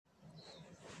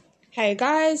Hey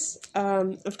guys,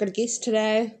 I've got a guest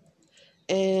today,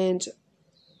 and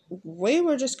we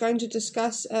were just going to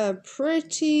discuss a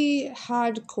pretty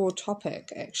hardcore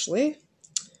topic, actually.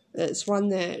 It's one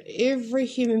that every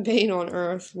human being on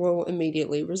Earth will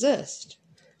immediately resist.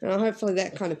 And hopefully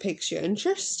that kind of piques your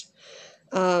interest.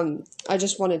 I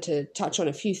just wanted to touch on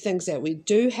a few things that we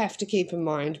do have to keep in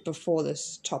mind before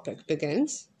this topic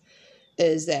begins.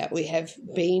 Is that we have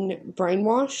been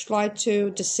brainwashed, lied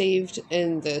to, deceived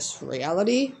in this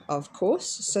reality, of course,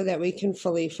 so that we can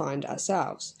fully find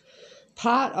ourselves.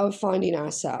 Part of finding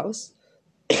ourselves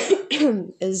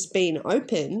is being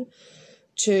open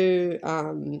to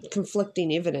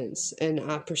conflicting evidence in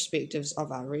our perspectives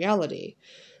of our reality.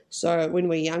 So when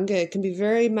we're younger, it can be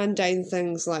very mundane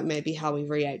things like maybe how we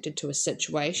reacted to a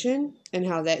situation and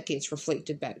how that gets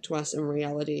reflected back to us in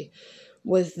reality.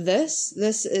 With this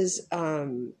is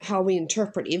how we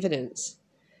interpret evidence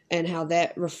and how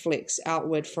that reflects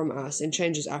outward from us and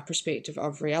changes our perspective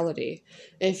of reality.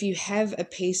 If you have a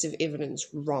piece of evidence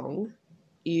wrong,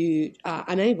 you are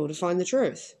unable to find the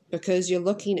truth because you're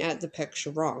looking at the picture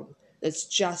wrong. It's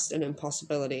just an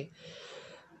impossibility.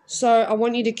 So I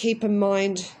want you to keep in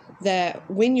mind that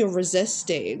when you're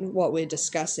resisting what we're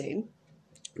discussing,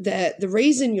 that the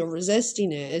reason you're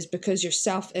resisting it is because your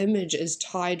self-image is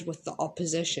tied with the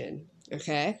opposition,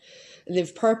 okay? And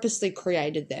they've purposely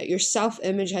created that. Your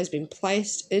self-image has been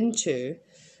placed into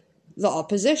the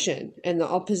opposition and the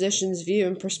opposition's view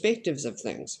and perspectives of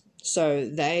things. So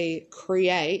they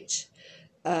create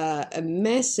a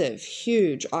massive,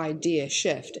 huge idea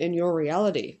shift in your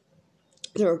reality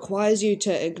that requires you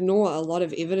to ignore a lot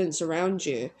of evidence around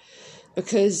you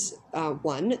because,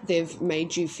 one, they've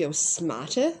made you feel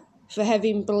smarter for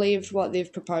having believed what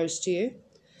they've proposed to you.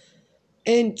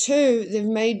 And two, they've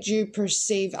made you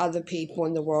perceive other people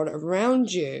in the world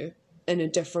around you in a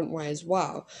different way as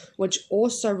well, which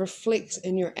also reflects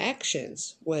in your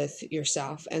actions with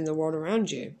yourself and the world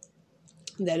around you.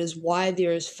 That is why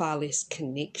there is far less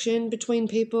connection between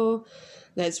people.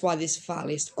 That's why there's far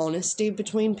less honesty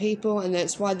between people, and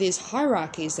that's why there's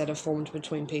hierarchies that are formed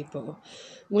between people.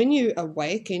 When you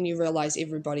awaken, you realize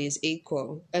everybody is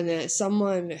equal, and that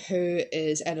someone who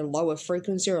is at a lower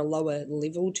frequency or a lower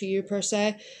level to you, per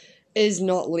se, is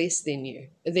not less than you.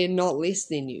 They're not less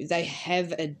than you. They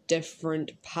have a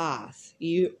different path.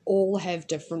 You all have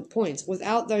different points.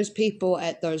 Without those people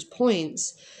at those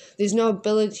points, there's no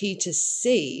ability to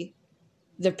see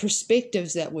the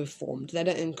perspectives that we've formed that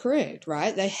are incorrect,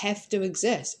 right? They have to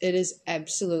exist. It is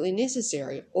absolutely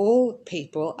necessary. All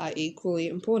people are equally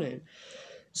important.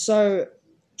 So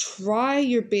try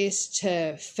your best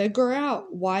to figure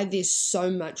out why there's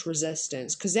so much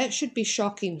resistance, because that should be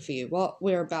shocking for you. What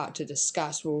we're about to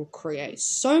discuss will create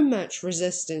so much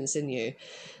resistance in you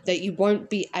that you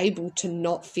won't be able to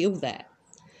not feel that.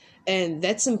 And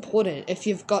that's important. If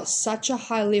you've got such a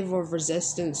high level of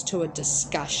resistance to a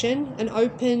discussion, an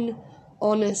open,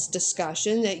 honest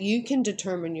discussion that you can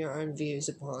determine your own views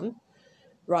upon,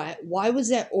 right? Why was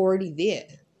that already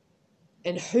there?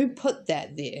 And who put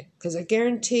that there? Because I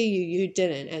guarantee you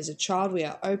didn't. As a child, we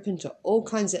are open to all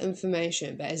kinds of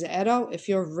information. But as an adult, if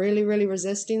you're really, really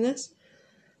resisting this,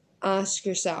 ask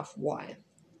yourself why.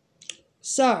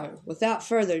 So, without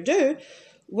further ado,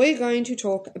 we're going to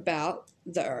talk about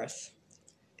the earth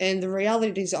and the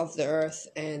realities of the earth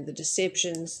and the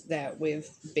deceptions that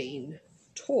we've been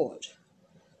taught.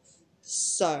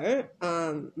 So,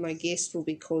 my guest will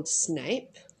be called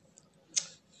Snape.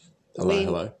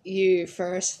 Hello. You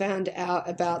first found out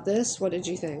about this, what did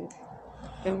you think?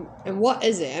 And what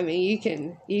is it? I mean,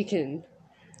 you can.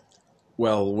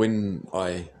 Well, when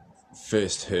I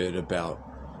first heard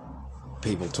about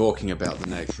people talking about the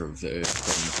nature of the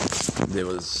Earth, and there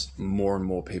was more and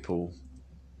more people,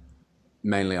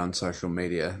 mainly on social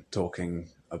media, talking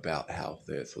about how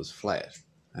the Earth was flat,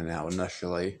 and how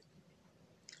initially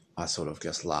I sort of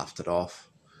just laughed it off,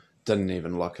 didn't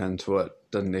even look into it,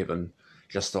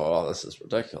 just thought, oh, this is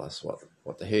ridiculous,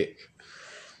 what the heck.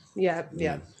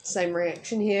 Yeah. Same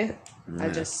reaction here. Yeah. I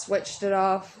just switched it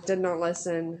off, did not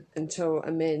listen until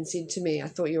a man said to me, I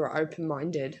thought you were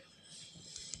open-minded.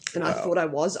 And I thought I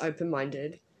was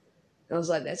open-minded. And I was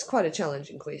like, that's quite a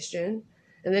challenging question.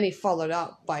 And then he followed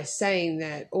up by saying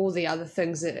that all the other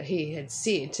things that he had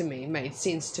said to me made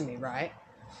sense to me, right?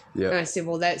 Yeah. And I said,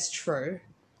 well, that's true.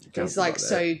 He's like,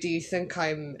 so do you think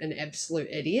I'm an absolute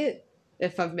idiot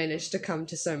if I've managed to come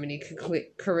to so many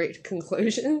correct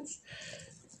conclusions?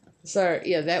 So,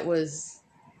 yeah, that was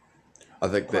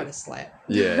quite a slap.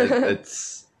 Yeah,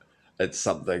 it's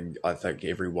something I think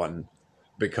everyone,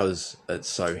 because it's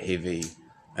so heavy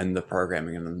in the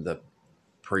programming and in the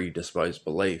predisposed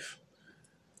belief,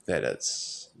 that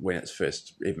it's when it's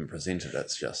first even presented,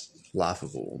 it's just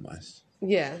laughable almost.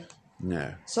 Yeah.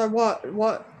 Yeah. So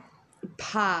what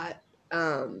part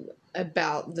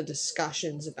about the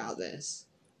discussions about this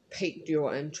piqued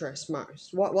your interest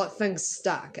most? What things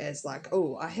stuck as like,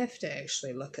 oh, I have to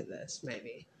actually look at this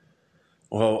maybe?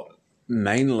 Well,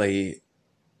 mainly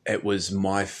it was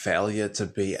my failure to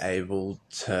be able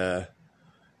to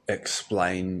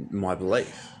explain my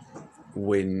belief.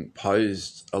 When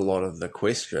posed a lot of the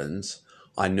questions,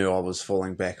 I knew I was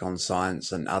falling back on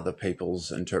science and other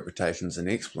people's interpretations and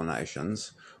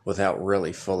explanations without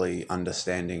really fully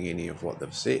understanding any of what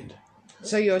they've said.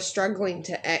 So you're struggling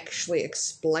to actually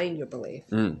explain your belief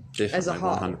Definitely, as a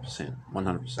whole. 100%.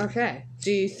 100%. Okay.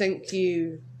 Do you think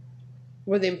you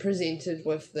were then presented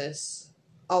with this,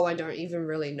 oh, I don't even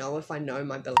really know if I know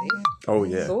my belief? Oh,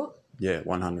 yeah. Thought? Yeah,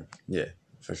 100. Yeah,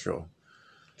 for sure.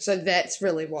 So that's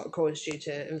really what caused you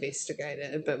to investigate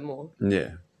it a bit more.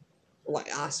 Yeah. Like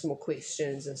ask more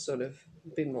questions and sort of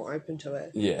be more open to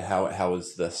it. Yeah, how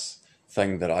is this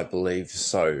thing that I believe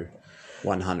so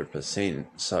 100%,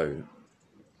 so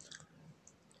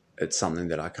it's something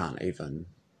that I can't even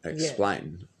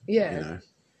explain. Yeah. You know?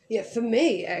 Yeah, for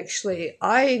me, actually,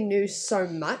 I knew so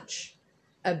much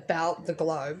about the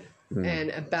globe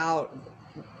and about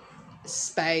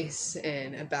space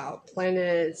and about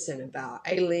planets and about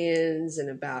aliens and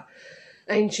about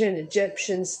ancient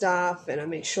Egyptian stuff. And I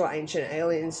mean, sure, ancient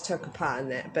aliens took a part in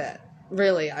that, but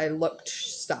really, I looked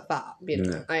stuff up, you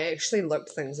know. Yeah. I actually looked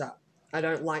things up. I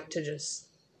don't like to just,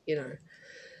 you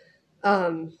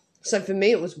know. So for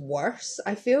me, it was worse,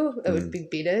 I feel. It would be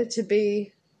better to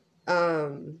be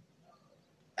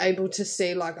able to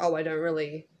see like, oh, I don't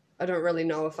really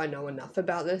know if I know enough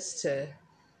about this to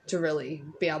really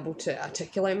be able to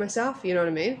articulate myself, you know what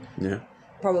I mean? Yeah.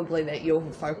 Probably that you're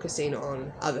focusing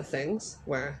on other things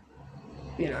where,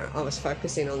 you know, I was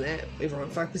focusing on that. Everyone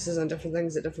focuses on different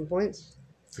things at different points.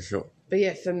 For sure. But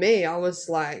yeah, for me, I was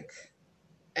like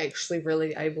actually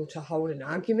really able to hold an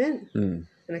argument and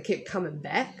I kept coming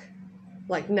back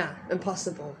like, nah,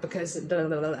 impossible because blah,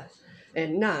 blah, blah, blah.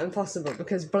 And nah, impossible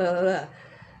because blah, blah, blah.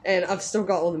 And I've still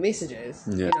got all the messages.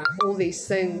 Yeah. You know, all these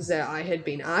things that I had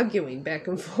been arguing back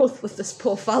and forth with this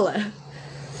poor fella.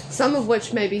 Some of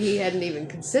which maybe he hadn't even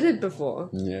considered before.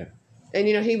 Yeah. And,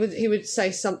 you know, he would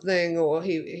say something or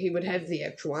he would have the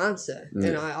actual answer. Yeah.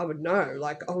 And I would know,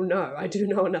 like, oh, no, I do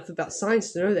know enough about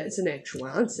science to know that's an actual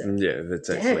answer. Yeah, that's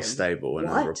actually Damn, stable in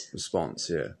a response,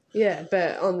 yeah. Yeah,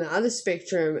 but on the other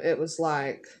spectrum, it was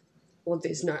like, well,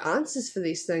 there's no answers for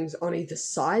these things on either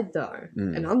side, though.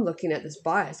 And I'm looking at this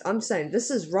bias. I'm saying this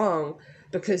is wrong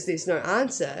because there's no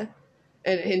answer.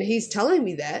 And he's telling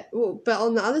me that. Well, but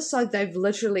on the other side, they've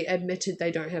literally admitted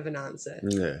they don't have an answer.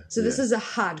 Yeah. So this is a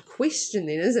hard question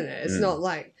then, isn't it? It's not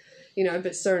like, you know,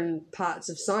 but certain parts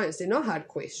of science, they're not hard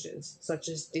questions, such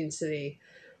as density,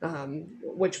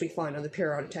 which we find on the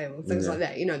periodic table, things like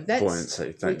that. You know, that's,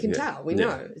 buoyancy, we can tell, we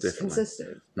know, it's definitely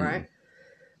consistent, right?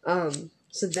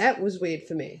 So that was weird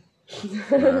for me.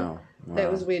 Wow.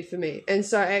 That was weird for me. And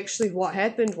so actually what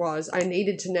happened was I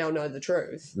needed to now know the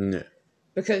truth. Yeah.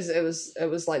 Because it was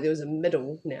like there was a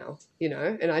middle now, you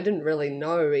know, and I didn't really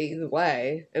know either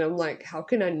way. And I'm like, how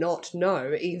can I not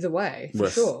know either way? For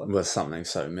sure. With something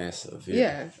so massive.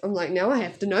 Yeah. I'm like, now I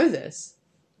have to know this.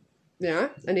 You know,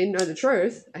 I need to know the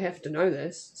truth. I have to know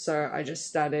this. So I just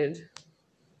started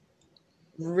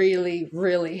really,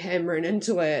 really hammering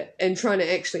into it and trying to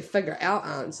actually figure out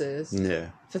answers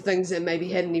for things that maybe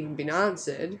hadn't even been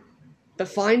answered. But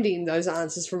finding those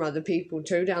answers from other people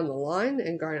too down the line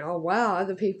and going, oh, wow,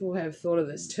 other people have thought of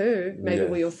this too. Maybe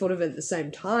we all thought of it at the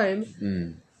same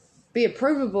time. Be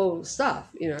provable stuff,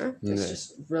 you know. It's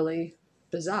just really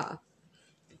bizarre.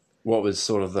 What was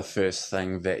sort of the first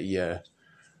thing that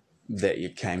you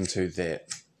came to that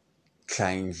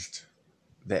changed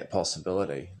that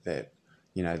possibility, that,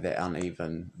 you know, that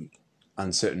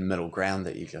uncertain middle ground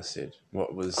that you just said?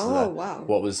 What was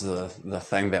what was the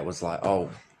thing that was like,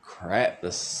 oh crap,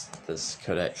 this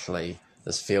could actually,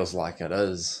 this feels like it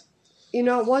is? You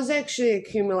know, it was actually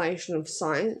accumulation of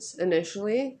science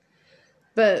initially,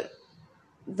 but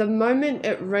the moment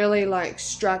it really like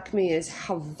struck me as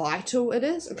how vital it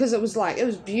is, because it was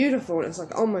beautiful and it's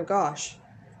like, oh my gosh,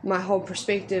 my whole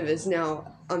perspective is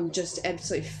now, I'm just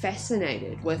absolutely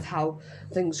fascinated with how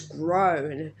things grow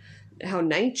and how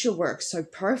nature works so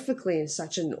perfectly in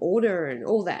such an order and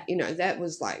all that, you know. That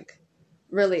was like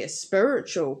really a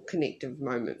spiritual connective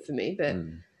moment for me. But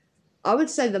I would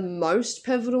say the most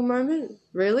pivotal moment,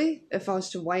 really, if I was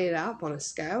to weigh it up on a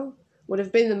scale, would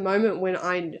have been the moment when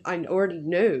I already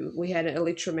knew we had an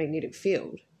electromagnetic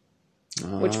field,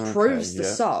 which proves the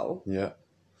soul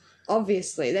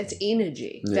obviously, that's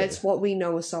energy. Yeah. That's what we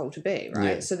know a soul to be,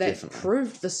 right? Yeah, So that definitely.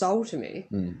 proved the soul to me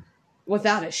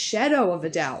without a shadow of a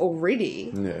doubt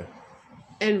already. Yeah.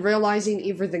 And realizing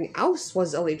everything else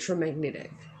was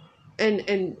electromagnetic.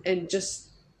 And just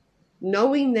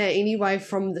knowing that anyway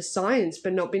from the science,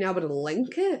 but not being able to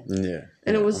link it. Yeah.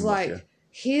 And yeah, it was I'm with like, you.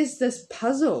 here's this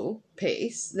puzzle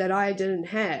piece that I didn't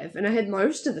have. And I had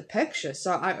most of the picture,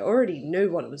 so I already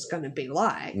knew what it was going to be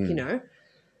like, you know.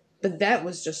 But that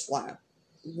was just like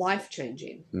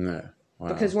life-changing. Yeah. Wow.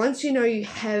 Because once you know you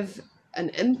have an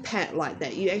impact like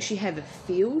that, you actually have a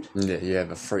field Yeah, you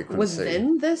have a frequency.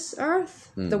 within this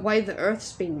earth, the way the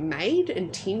earth's been made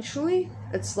intentionally,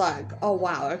 it's like, oh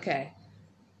wow, okay,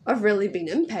 I've really been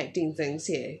impacting things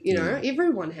here. You know,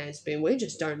 everyone has been. We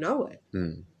just don't know it.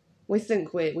 We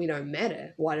think we don't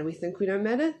matter. Why do we think we don't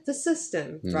matter? The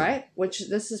system, right? Which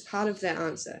this is part of that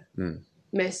answer,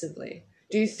 massively.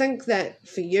 Do you think that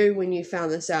for you, when you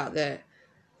found this out, that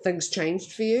things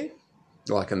changed for you?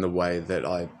 Like in the way that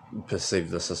I perceive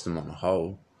the system on a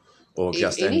whole, or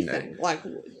just Anything? Like,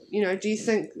 you know, do you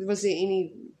think, was there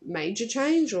any major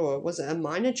change, or was it a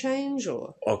minor change,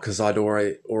 or? Oh, because I'd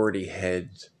already had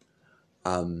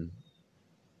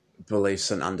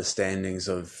beliefs and understandings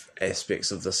of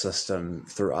aspects of the system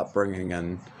through upbringing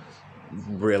and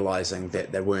realizing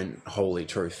that they weren't wholly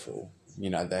truthful. You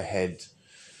know, they had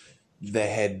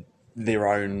their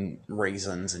own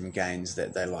reasons and gains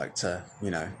that they like to,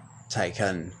 you know, take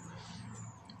in.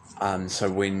 So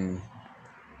when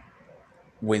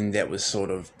that was sort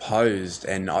of posed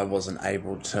and I wasn't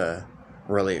able to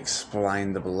really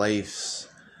explain the beliefs,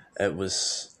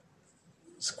 it's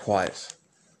quite,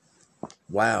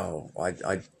 wow,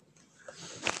 I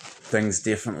things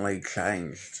definitely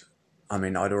changed. I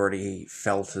mean, I'd already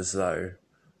felt as though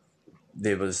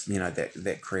there was, you know,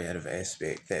 that creative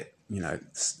aspect that, you know,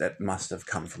 that must have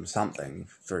come from something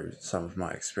through some of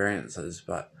my experiences,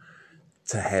 but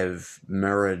to have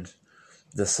mirrored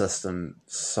the system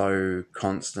so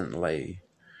constantly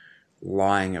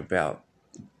lying about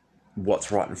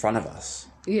what's right in front of us.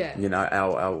 Yeah. You know,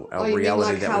 our you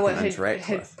reality mean like that how we it can interact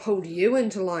had with. pulled you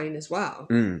into line as well?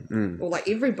 Or like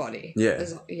everybody. Yeah.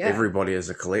 Yeah. Everybody is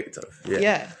a collective. Yeah.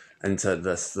 Yeah. Into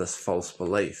this false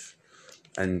belief,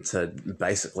 and to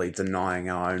basically denying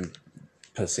our own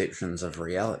perceptions of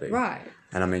reality. Right.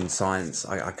 And I mean, science,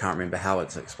 I can't remember how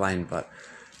it's explained, but,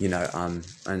 you know,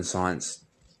 in science,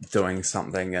 doing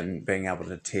something and being able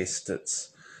to test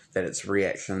that its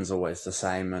reaction's always the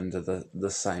same under the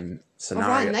same scenario.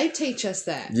 Oh, right, and they teach us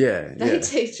that. Yeah, They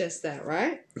teach us that,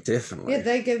 right? definitely. Yeah,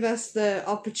 they give us the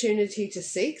opportunity to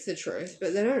seek the truth,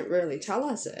 but they don't really tell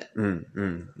us it.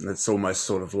 It's almost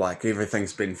sort of like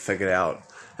everything's been figured out.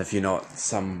 If you're not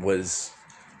some whiz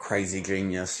crazy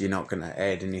genius, you're not going to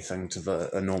add anything to the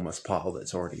enormous pile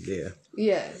that's already there.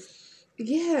 Yeah.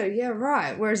 Yeah,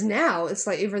 right. Whereas now, it's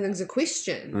like everything's a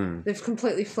question. They've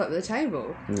completely flipped the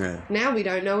table. Yeah. Now we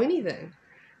don't know anything.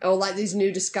 Or like these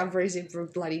new discoveries every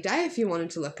bloody day if you wanted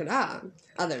to look it up.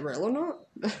 Are they real or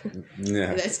not?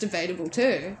 Yeah. That's debatable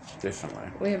too.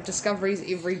 Definitely. We have discoveries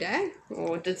every day?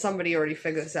 Or did somebody already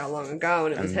figure this out long ago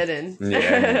and it was hidden?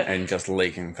 Yeah, and just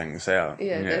leaking things out.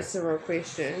 Yeah, that's the real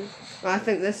question. I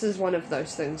think this is one of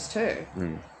those things too,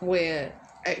 where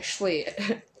actually,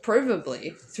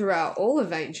 provably, throughout all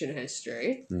of ancient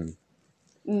history,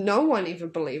 no one ever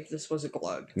believed this was a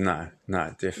globe. No,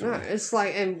 No, definitely. it's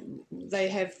like, and they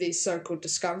have these so-called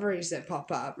discoveries that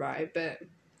pop up, right? But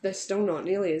they're still not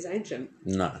nearly as ancient.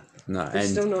 No. They're And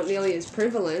still not nearly as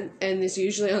prevalent, and there's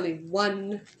usually only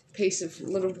one piece of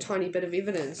little tiny bit of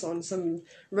evidence on some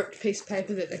ripped piece of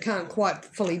paper that they can't quite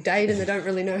fully date and they don't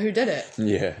really know who did it.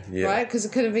 yeah. Right? Because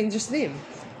it could have been just them.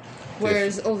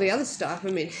 Whereas all the other stuff, I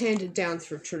mean, handed down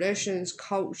through traditions,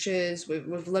 cultures,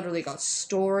 we've literally got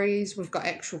stories, we've got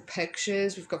actual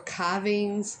pictures, we've got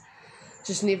carvings,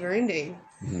 just never ending.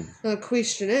 The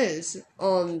question is,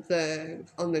 on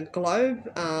the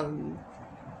globe,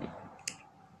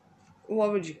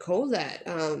 what would you call that?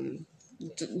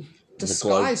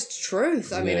 Disguised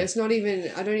truth. I mean, it's not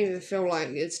even, I don't even feel like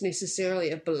it's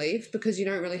necessarily a belief because you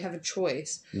don't really have a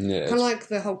choice. Yeah. Kind of like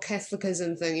the whole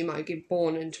Catholicism thing. You might get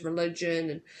born into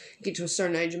religion and get to a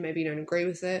certain age and maybe you don't agree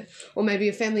with it. Or maybe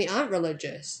your family aren't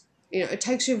religious. You know, it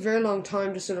takes you a very long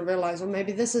time to sort of realise, well,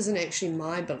 maybe this isn't actually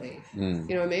my belief. You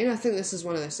know what I mean? I think this is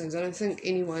one of those things. I don't think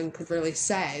anyone could really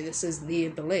say this is their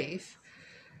belief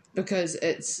because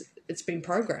it's been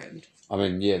programmed. I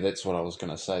mean, yeah, that's what I was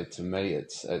going to say. To me,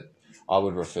 I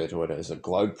would refer to it as a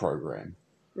globe program.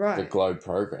 Right. The globe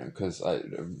program,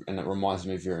 and it reminds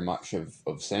me very much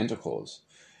of Santa Claus.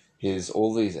 Here's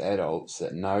all these adults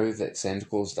that know that Santa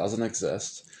Claus doesn't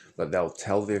exist, but they'll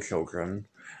tell their children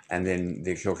and then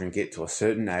their children get to a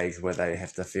certain age where they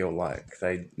have to feel like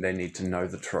they need to know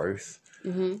the truth,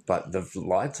 but they've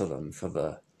lied to them for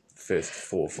the first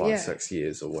 4, 5, 6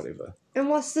 years or whatever. And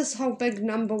what's this whole big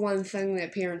number one thing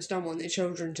that parents don't want their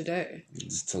children to do?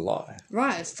 It's to lie.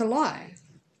 Right, it's to lie.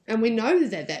 And we know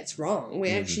that that's wrong. We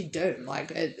actually do.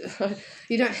 Like,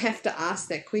 you don't have to ask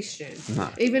that question. No.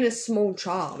 Even a small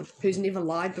child who's never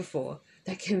lied before,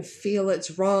 they can feel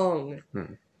it's wrong.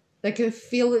 They can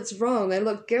feel it's wrong. They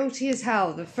look guilty as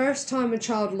hell. The first time a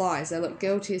child lies, they look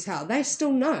guilty as hell. They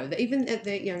still know that even at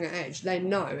that younger age, they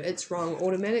know it's wrong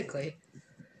automatically.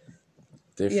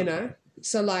 Definitely. You know?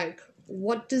 So, like,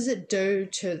 what does it do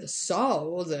to the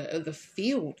soul or the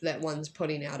field that one's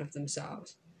putting out of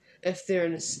themselves if they're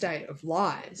in a state of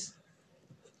lies?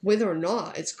 Whether or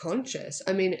not it's conscious.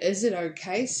 I mean, is it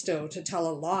okay still to tell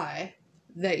a lie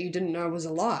that you didn't know was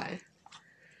a lie?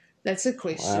 That's a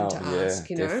question to ask,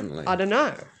 you know? Definitely. I don't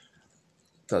know.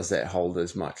 Does that hold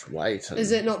as much weight?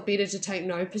 Is it not better to take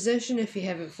no position if you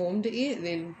haven't formed it yet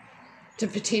than to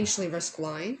potentially risk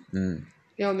lying? You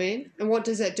know what I mean? And what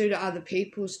does that do to other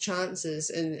people's chances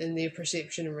in their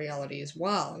perception of reality as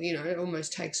well? You know, it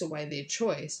almost takes away their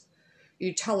choice.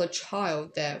 You tell a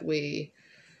child that we,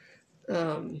 I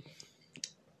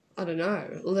don't know,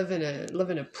 live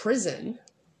in a prison,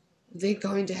 they're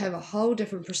going to have a whole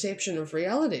different perception of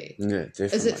reality. Yeah,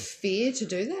 definitely. Is it fair to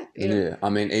do that? You know? Yeah, I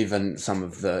mean, even some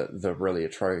of the really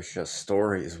atrocious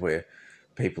stories where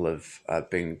people have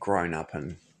been grown up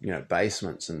in, you know,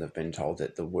 basements, and they've been told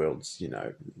that the world's, you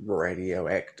know,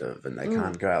 radioactive and they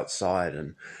can't go outside,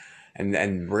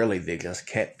 and really they're just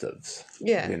captives.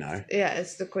 Yeah. You know? Yeah,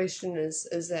 it's the question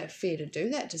is that fair to do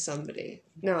that to somebody?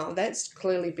 No, that's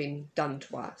clearly been done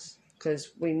to us,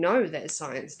 because we know that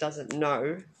science doesn't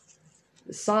know.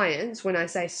 Science, when I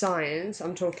say science,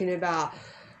 I'm talking about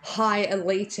high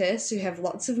elitists who have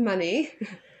lots of money,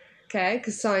 okay,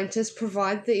 because scientists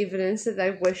provide the evidence that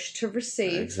they wish to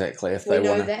receive. Exactly. If we they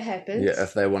know want that happens. Yeah,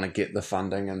 if they want to get the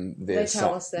funding and They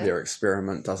tell us that. their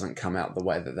experiment doesn't come out the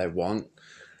way that they want,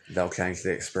 they'll change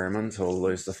the experiment or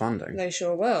lose the funding. They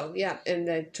sure will, yeah. And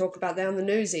they talk about that on the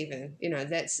news even. You know,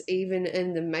 that's even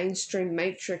in the mainstream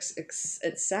matrix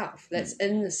itself. That's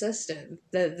in the system.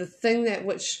 The thing that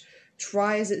which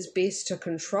tries its best to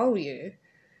control you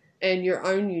and your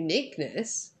own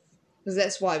uniqueness, because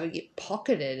that's why we get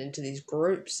pocketed into these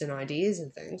groups and ideas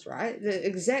and things, right? The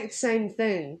exact same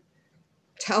thing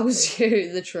tells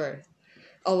you the truth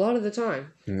a lot of the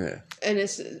time. Yeah. And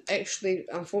it's actually,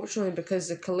 unfortunately, because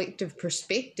the collective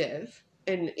perspective,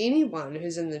 and anyone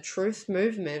who's in the truth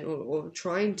movement or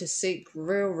trying to seek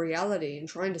real reality and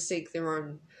trying to seek their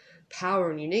own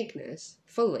power and uniqueness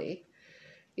fully,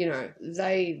 you know,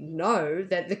 they know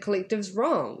that the collective's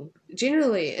wrong.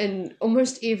 Generally, in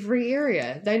almost every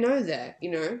area, they know that,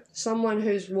 you know. Someone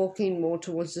who's walking more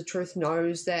towards the truth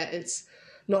knows that it's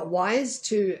not wise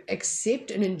to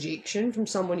accept an injection from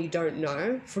someone you don't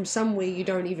know, from somewhere you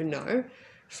don't even know,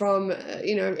 from,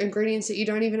 you know, ingredients that you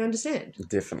don't even understand.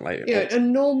 Definitely. You know, a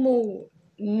normal,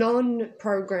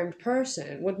 non-programmed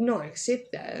person would not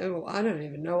accept that. Well, I don't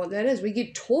even know what that is. We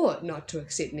get taught not to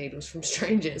accept needles from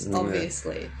strangers,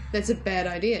 obviously. That's a bad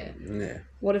idea. Yeah.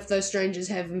 What if those strangers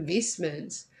have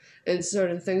investments in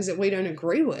certain things that we don't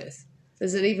agree with?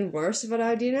 Is it even worse of an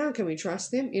idea now? Can we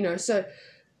trust them? You know, so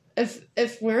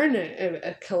if we're in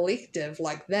a collective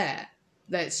like that,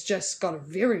 that's just got a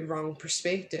very wrong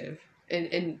perspective,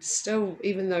 and still,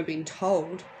 even though being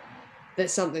told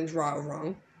that something's right or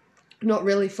wrong, not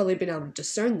really fully been able to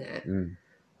discern that,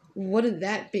 wouldn't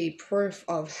that be proof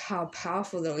of how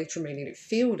powerful the electromagnetic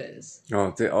field is?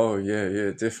 Oh,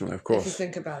 yeah, definitely, of course. If you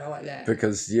think about it like that.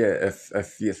 Because, yeah,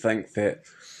 if you think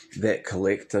that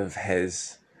collective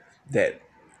has that,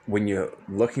 when you're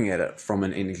looking at it from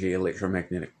an energy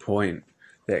electromagnetic point,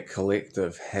 that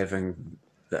collective having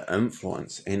the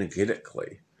influence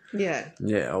energetically. Yeah.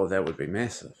 Yeah, that would be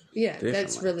massive. Yeah, Definitely.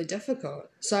 That's really difficult.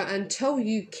 So until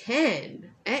you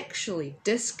can actually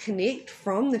disconnect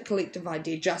from the collective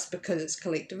idea just because it's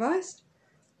collectivized,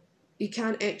 you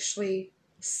can't actually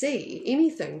see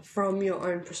anything from your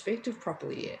own perspective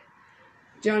properly yet.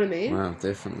 Do you know what I mean? Wow,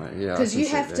 definitely. Yeah. Because you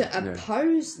have to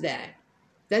oppose that.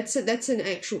 That's an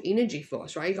actual energy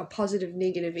force, right? You got positive,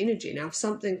 negative energy. Now, if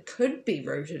something could be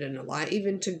rooted in a lie,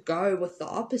 even to go with the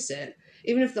opposite,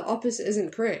 even if the opposite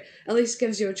isn't correct, at least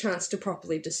gives you a chance to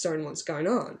properly discern what's going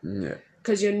on. Yeah.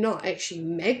 Because you're not actually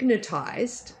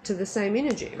magnetized to the same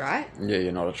energy, right? Yeah,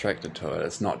 you're not attracted to it.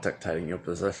 It's not dictating your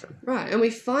position. Right, and we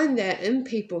find that in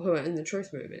people who are in the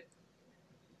truth movement.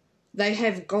 They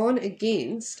have gone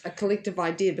against a collective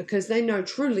idea because they know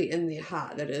truly in their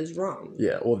heart that it is wrong.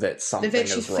 Yeah, or that something They've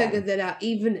actually is wrong. figured that out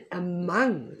even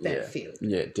among that field.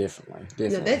 Yeah, definitely.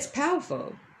 Now, that's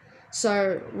powerful.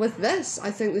 So with this,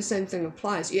 I think the same thing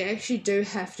applies. You actually do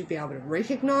have to be able to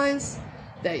recognize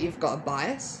that you've got a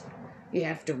bias. You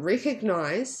have to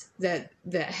recognize that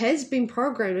has been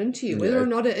programmed into you, whether or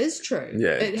not it is true.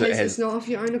 Yeah, it's not of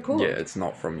your own accord. Yeah, it's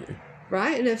not from you.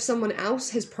 Right? And if someone else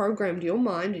has programmed your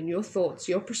mind and your thoughts,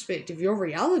 your perspective, your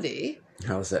reality...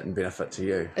 How is that in benefit to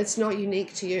you? It's not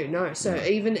unique to you, no. So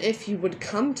even if you would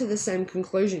come to the same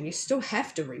conclusion, you still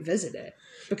have to revisit it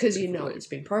because you know it's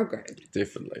been programmed.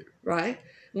 Definitely. Right?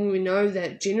 And we know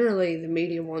that generally the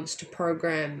media wants to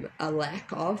program a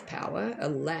lack of power, a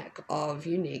lack of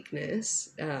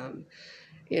uniqueness,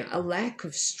 a lack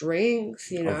of strength,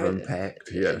 of impact,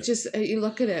 yeah. Just you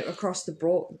look at it across the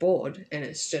board, and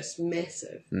it's just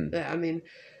massive. I mean,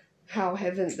 how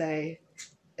haven't they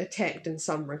attacked in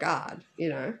some regard?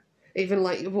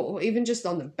 Even just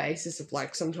on the basis of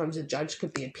sometimes a judge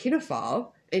could be a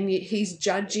pedophile, and yet he's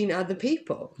judging other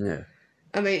people. Yeah.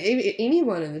 I mean,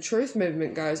 anyone in the truth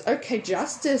movement goes, okay,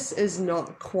 justice is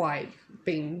not quite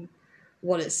being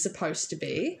what it's supposed to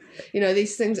be.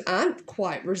 These things aren't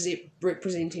quite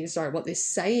representing, what they're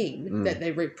saying that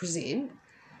they represent.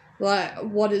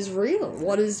 What is real?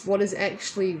 What is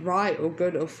actually right or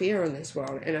good or fair in this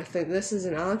world? And I think this is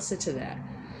an answer to that.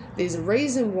 There's a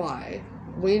reason why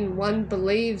when one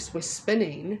believes we're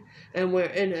spinning and we're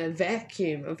in a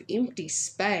vacuum of empty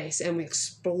space and we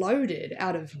exploded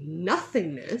out of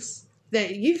nothingness,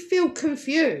 that you feel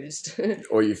confused.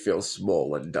 Or you feel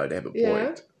small and don't have a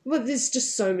point. Well, there's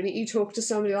just so many. You talk to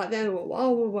somebody like that, and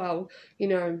well,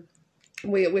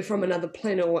 we're from another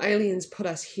planet, or aliens put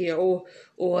us here, or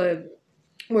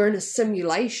we're in a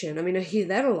simulation. I mean, I hear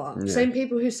that a lot. Yeah. Same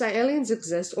people who say aliens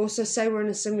exist also say we're in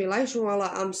a simulation. Well,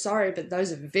 I'm sorry, but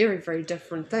those are very, very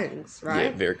different things, right?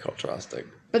 Yeah, very contrasting.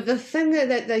 But the thing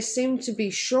that they seem to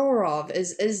be sure of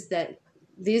is that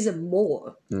there's a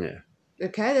more. Yeah.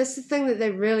 Okay? That's the thing that they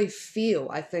really feel,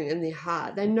 I think, in their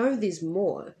heart. They know there's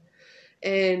more.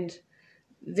 And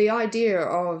the idea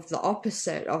of the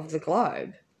opposite of the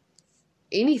globe,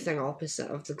 anything opposite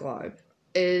of the globe,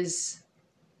 is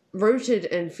rooted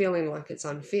in feeling like it's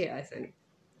unfair, I think.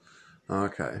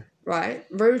 Okay. Right?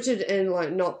 Rooted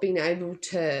in not being able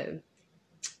to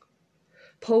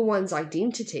pull one's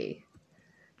identity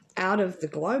out of the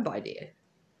globe idea.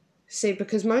 See,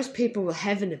 because most people will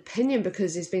have an opinion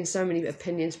because there's been so many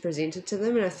opinions presented to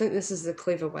them, and I think this is the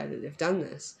clever way that they've done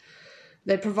this.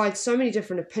 They provide so many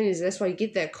different opinions, and that's why you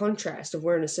get that contrast of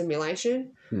we're in a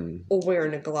simulation or we're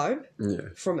in a globe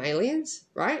from aliens,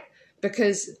 right?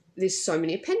 Because there's so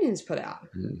many opinions put out.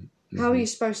 How are you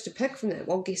supposed to pick from that?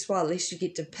 Well, guess what? At least you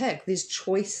get to pick. There's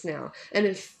choice now. And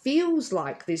it feels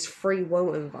like there's free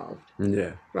will involved.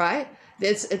 Yeah. Right?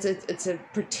 It's a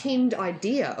pretend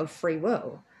idea of free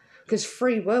will. Because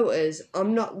free will is,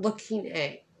 I'm not looking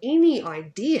at any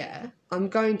idea. I'm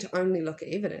going to only look at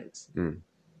evidence.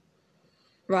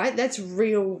 Right? That's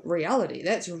real reality.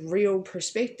 That's real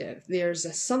perspective.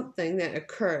 There's something that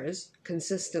occurs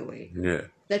consistently. Yeah.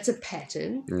 That's a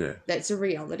pattern. Yeah. That's a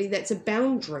reality. That's a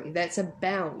boundary. That's a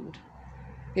bound.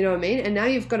 You know what I mean? And now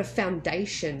you've got a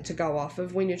foundation to go off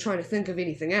of when you're trying to think of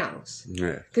anything else.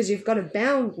 Yeah. Because you've got a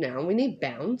bound now. We need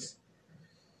bounds.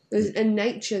 In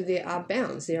nature, there are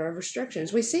bounds. There are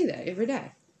restrictions. We see that every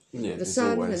day. Yeah, the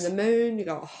sun always... and the moon, you've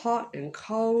got hot and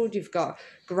cold, you've got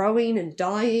growing and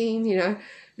dying,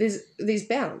 there's these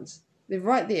bounds. They're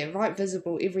right there, right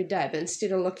visible every day. But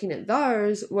instead of looking at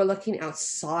those, we're looking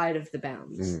outside of the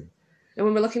bounds. And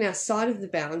when we're looking outside of the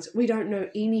bounds, we don't know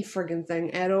any friggin'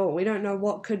 thing at all. We don't know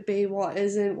what could be, what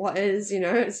isn't, what is,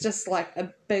 It's just like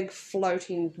a big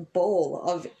floating ball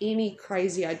of any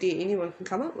crazy idea anyone can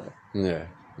come up with. Yeah,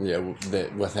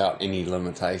 that without any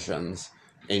limitations,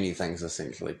 anything's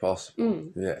essentially possible.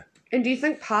 Yeah. And do you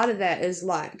think part of that is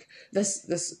like this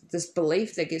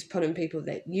belief that gets put in people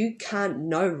that you can't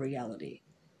know reality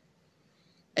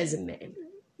as a man,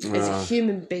 as a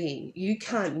human being? You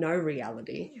can't know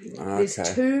reality. There's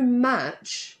too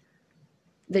much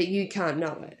that you can't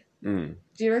know it. Do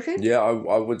you reckon? Yeah,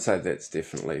 I would say that's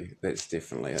definitely,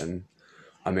 and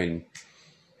I mean...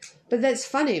 But that's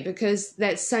funny because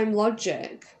that same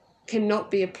logic cannot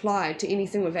be applied to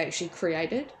anything we've actually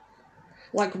created.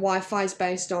 Like Wi-Fi is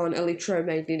based on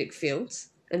electromagnetic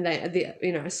fields, and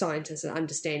scientists are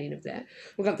understanding of that.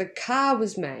 We've got the car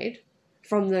was made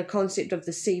from the concept of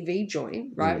the CV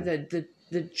joint, right?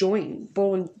 The joint,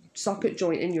 ball and socket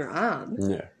joint in your arm,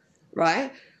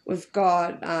 right? We've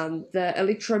got the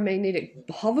electromagnetic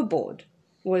hoverboard,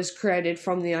 was created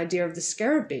from the idea of the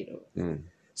scarab beetle.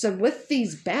 So with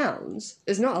these bounds,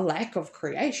 it's not a lack of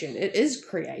creation. It is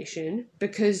creation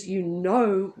because you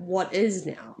know what is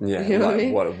now. Yeah, you know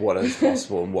like what I mean? what is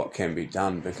possible and what can be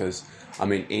done. Because I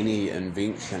mean, any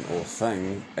invention or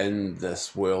thing in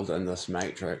this world, in this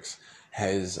matrix,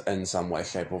 has in some way,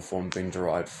 shape, or form been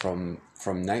derived from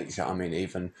nature. I mean,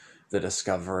 even the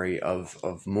discovery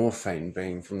of morphine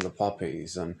being from the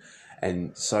poppies,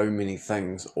 and so many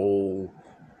things all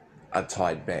are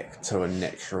tied back to a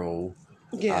natural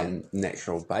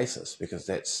natural basis, because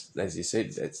that's, as you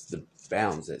said, that's the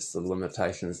bounds, that's the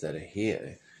limitations that are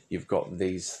here. You've got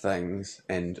these things,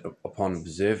 and upon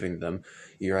observing them,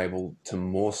 you're able to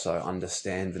more so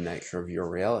understand the nature of your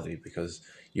reality, because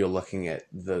you're looking at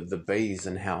the bees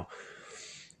and how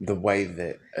the way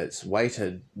that it's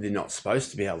weighted, they're not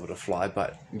supposed to be able to fly,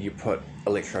 but you put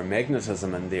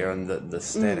electromagnetism in there and the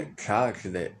static charge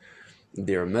that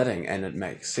they're emitting, and it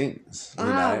makes sense. You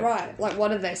know? Right. Like, what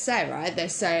do they say, right? They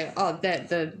say, that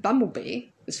the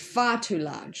bumblebee is far too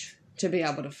large to be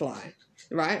able to fly,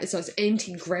 right? So it's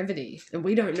anti-gravity, and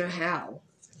we don't know how.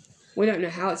 We don't know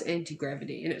how it's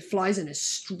anti-gravity, and it flies in a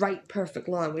straight, perfect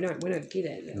line. We don't get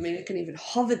it. I mean, it can even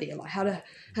hover there. Like, how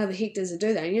the heck does it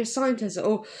do that? And scientists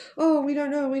are, we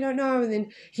don't know. And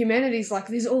then humanity's like,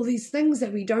 there's all these things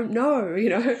that we don't know,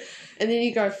 And then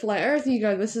you go flat Earth, and you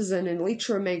go, this is an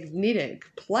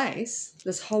electromagnetic place.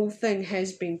 This whole thing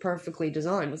has been perfectly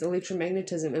designed with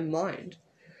electromagnetism in mind.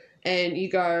 And you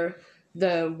go,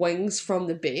 the wings from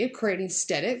the bee are creating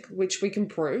static, which we can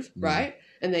prove, right?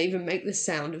 And they even make the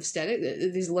sound of static.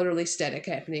 There's literally static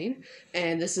happening.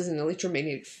 And this is an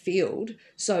electromagnetic field.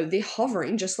 So they're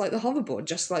hovering just like the hoverboard,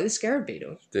 just like the scarab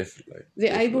beetle. Definitely.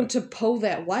 They're able to pull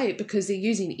that weight because they're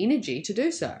using energy to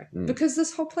do so. Because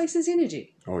this whole place is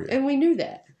energy. Oh, yeah. And we knew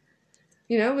that.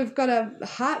 We've got a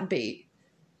heartbeat.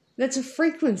 That's a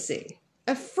frequency.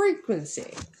 I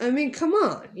mean, come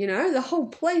on, the whole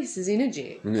place is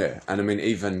energy. Yeah, and I mean,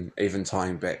 even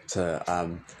tying back to,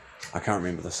 I can't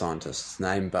remember the scientist's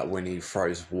name, but when he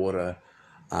froze water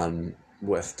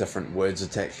with different words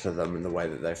attached to them, and the way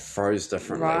that they froze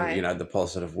differently, Right. The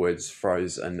positive words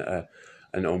froze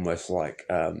in almost like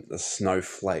a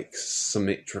snowflake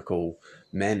symmetrical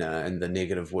manner, and the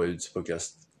negative words were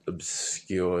just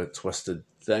obscure, twisted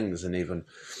things. And even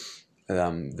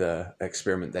the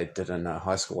experiment they did in a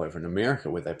high school over in America,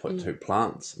 where they put two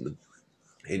plants in the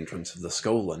entrance of the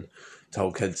school and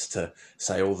told kids to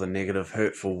say all the negative,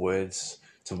 hurtful words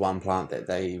to one plant that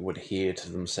they would hear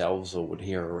to themselves or would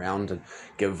hear around, and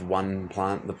give one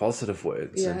plant the positive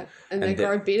words. Yeah, and they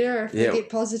grow better if they get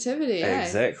positivity.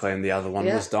 Exactly, and the other one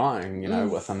was dying,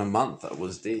 within a month it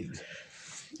was dead.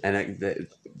 And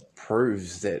it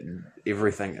proves that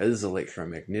everything is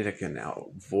electromagnetic, and our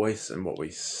voice and what we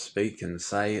speak and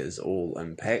say is all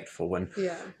impactful. And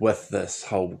with this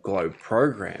whole globe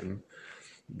program,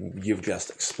 you've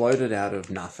just exploded out of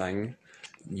nothing.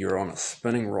 You're on a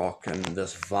spinning rock in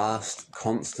this vast,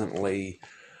 constantly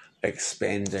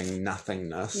expanding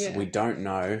nothingness. Yeah. We don't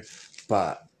know,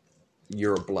 but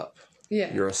you're a blip.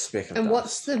 Yeah. You're a speck of And dust.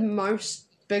 what's the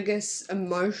biggest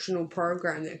emotional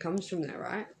program that comes from that,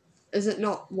 right? Is it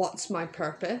not, what's my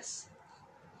purpose?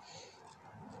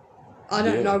 I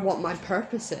don't know what my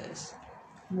purpose is.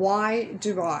 Why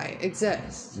do I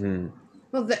exist?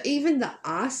 Well, even the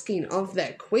asking of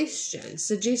that question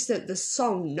suggests that the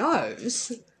soul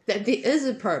knows that there is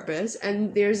a purpose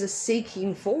and there's a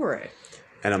seeking for it.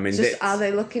 And I mean, are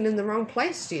they looking in the wrong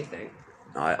place, do you think?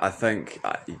 I think,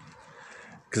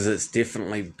 because it's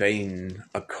definitely been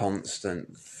a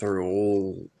constant through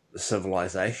all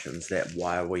civilizations, that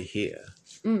why are we here?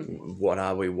 What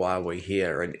are we? Why are we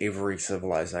here? And every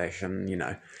civilization,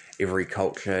 every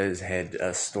culture has had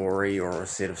a story or a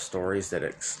set of stories that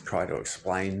try to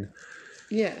explain.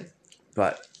 Yeah.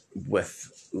 But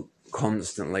with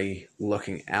constantly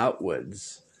looking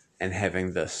outwards and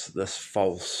having this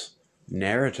false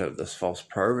narrative, this false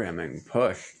programming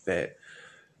push that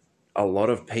a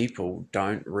lot of people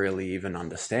don't really even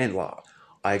understand. Like,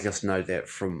 I just know that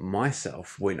from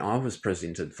myself when I was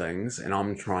presented things and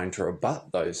I'm trying to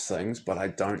rebut those things, but I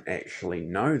don't actually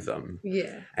know them.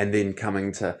 Yeah. And then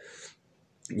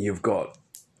you've got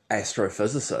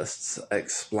astrophysicists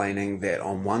explaining that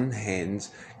on one hand,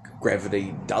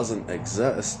 gravity doesn't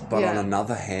exist, but on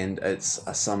another hand, it's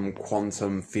some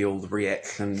quantum field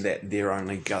reaction that they're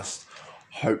only just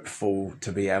hopeful to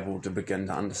be able to begin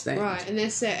to understand. Right, and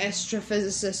that's that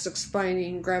astrophysicist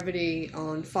explaining gravity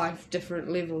on 5 different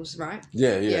levels, right?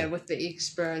 Yeah, with the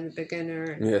expert and the beginner.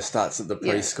 And it starts at the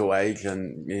preschool age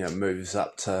and, moves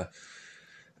up to...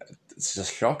 It's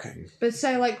just shocking. But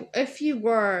say, like, if you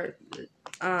were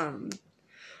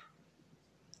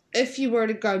if you were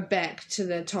to go back to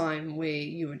the time where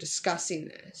you were discussing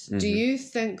this, do you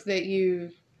think that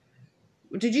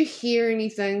did you hear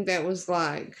anything that was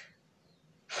like,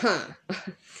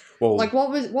 Well, like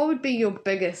what would be your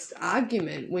biggest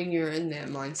argument when you're in that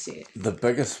mindset? the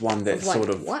biggest one that Like, sort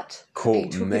of what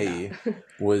caught me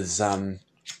was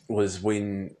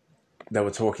when they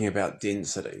were talking about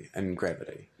density and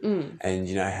gravity, and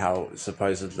you know how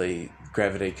supposedly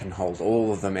gravity can hold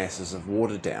all of the masses of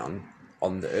water down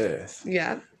on the Earth.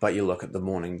 Yeah. But you look at the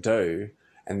morning dew,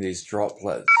 and there's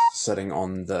droplets sitting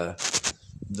on the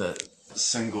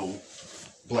single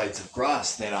blades of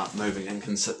grass that aren't moving and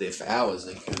can sit there for hours.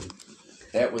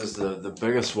 That was the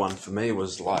biggest one for me.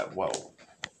 Was like, well,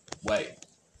 wait,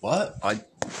 what? I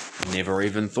never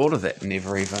even thought of that.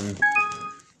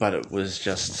 But it was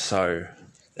just so.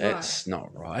 That's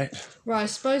not right. Right, I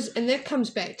suppose, and that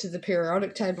comes back to the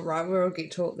periodic table, right? We all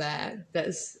get taught that.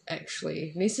 That's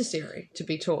actually necessary to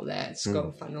be taught that at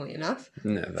school, funnily enough.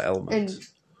 No, the elements. And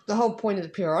the whole point of the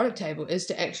periodic table is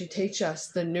to actually teach us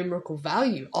the numerical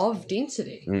value of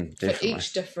density for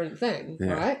each different thing,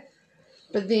 right?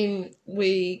 But then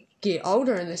we get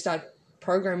older and they start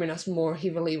programming us more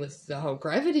heavily with the whole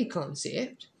gravity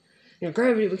concept. You know,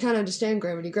 gravity, we can't understand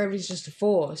gravity. Gravity is just a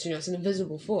force. You know, it's an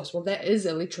invisible force. Well, that is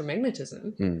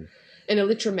electromagnetism. And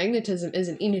electromagnetism is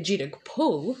an energetic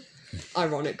pull,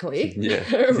 ironically.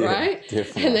 Right?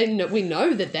 Definitely. And then we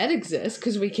know that exists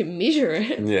because we can measure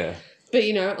it. Yeah. But,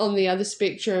 you know, on the other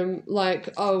spectrum,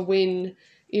 like, when,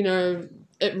 you know,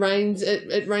 it rains,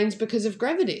 it rains because of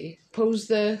gravity. Pulls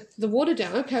the water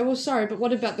down. Okay, well, sorry, but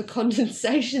what about the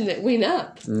condensation that went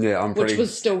up? Yeah, which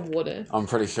was still water. I'm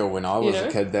pretty sure when I was a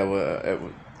kid,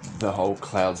 the whole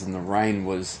clouds and the rain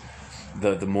was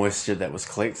the moisture that was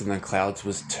collected in the clouds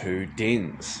was too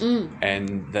dense,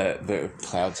 and the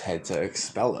clouds had to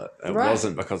expel it. It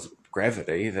wasn't because of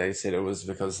gravity. They said it was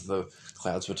because the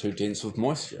clouds were too dense with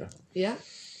moisture. Yeah.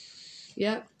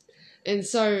 And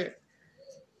so,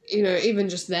 you know, even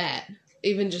just that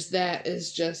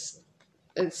is just,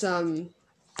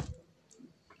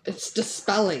 it's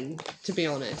dispelling, to be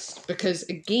honest, because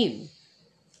again,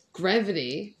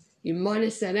 gravity, you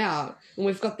minus that out, and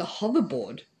we've got the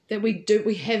hoverboard that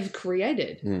we have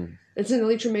created. It's an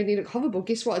electromagnetic hoverboard.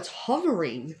 Guess what? It's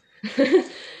hovering.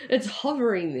 It's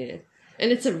hovering there,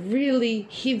 and it's a really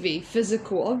heavy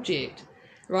physical object,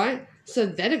 right? So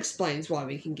that explains why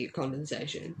we can get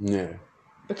condensation. Yeah.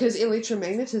 Because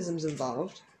electromagnetism's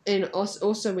involved, and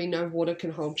also we know water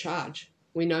can hold charge.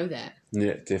 We know that.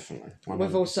 Yeah, definitely.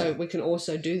 100%. We can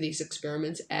also do these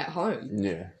experiments at home.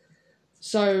 Yeah.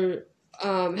 So,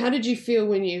 how did you feel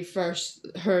when you first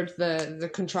heard the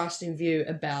contrasting view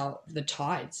about the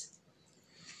tides?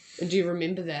 And do you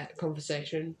remember that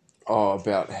conversation? Oh,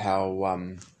 about how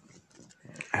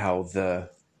the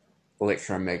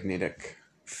electromagnetic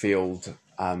field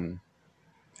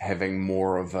having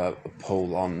more of a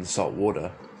pull on salt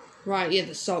water. Right, yeah,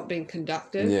 the salt being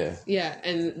conductive. Yeah. Yeah,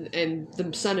 and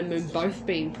the sun and moon both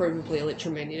being provably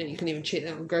electromagnetic. You can even check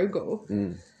that on Google.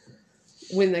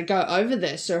 When they go over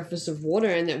that surface of water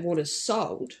and that water's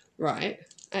salt, right,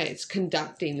 it's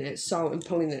conducting that salt and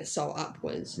pulling that salt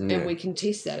upwards. Yeah. And we can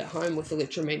test that at home with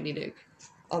electromagnetic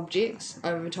objects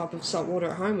over the top of salt water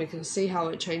at home. We can see how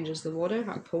it changes the water,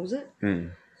 how it pulls it.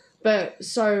 But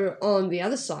so on the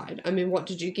other side, I mean, what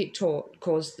did you get taught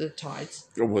caused the tides?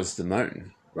 It was the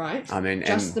moon. Right? I mean,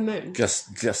 just the moon.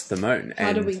 Just the moon.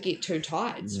 How do we get two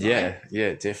tides? Right?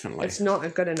 Yeah, definitely. It's not a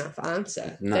good enough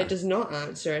answer. No. That does not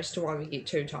answer as to why we get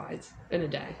two tides in a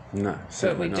day. No,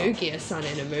 certainly not. But we do get a sun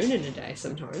and a moon in a day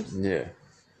sometimes. Yeah,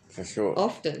 for sure.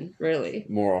 Often, really.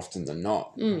 More often than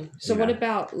not. So what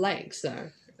about lakes, though?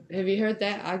 Have you heard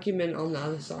that argument on the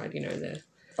other side? You know, the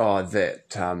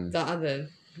other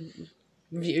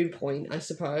viewpoint, I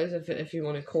suppose, if you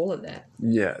want to call it that.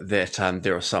 Yeah, that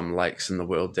there are some lakes in the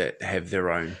world that have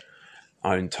their own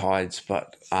tides,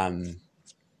 but I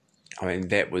mean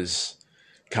that was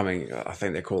coming. I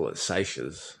think they call it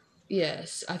seiches.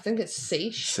 Yes, I think it's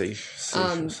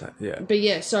seiche. Yeah. But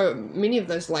yeah, so many of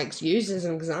those lakes used as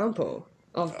an example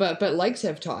of, but lakes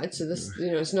have tides, so this,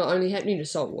 you know, it's not only happening to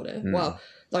salt water. Well,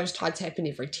 those tides happen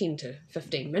every 10 to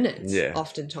 15 minutes,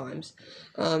 oftentimes,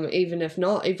 even if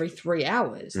not every 3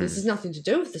 hours. This has nothing to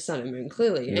do with the sun and moon,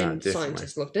 clearly. No, and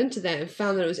scientists looked into that and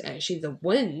found that it was actually the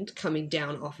wind coming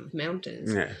down off of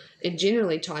mountains. Yeah. And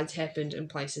generally tides happened in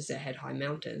places that had high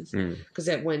mountains, because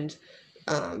that wind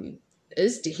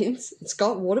is dense. It's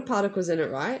got water particles in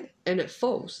it, right? And it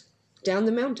falls down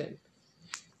the mountain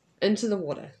into the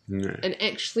water and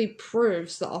actually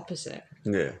proves the opposite.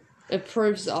 Yeah. It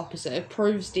proves the opposite. It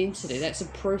proves density. That's a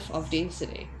proof of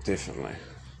density. Definitely.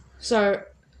 So,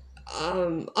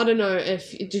 I don't know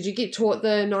did you get taught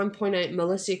the 9.8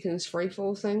 milliseconds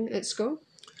freefall thing at school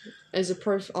as a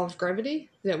proof of gravity,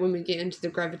 that when we get into the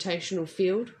gravitational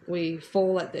field we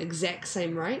fall at the exact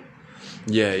same rate?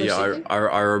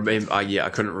 I remember. I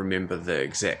couldn't remember the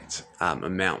exact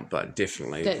amount, but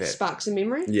definitely that sparks a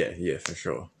memory. Yeah, for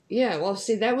sure. Yeah, well,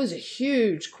 see, that was a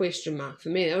huge question mark for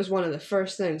me. That was one of the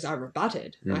first things I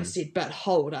rebutted. I said, but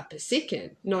hold up a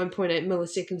second, 9.8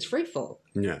 milliseconds freefall.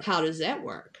 Yeah. How does that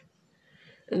work?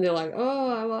 And they're like,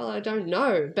 oh, well, I don't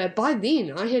know. But by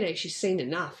then, I had actually seen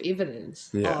enough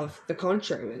evidence of the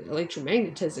contrary with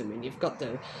electromagnetism. And you've got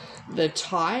the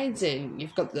tides, and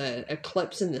you've got the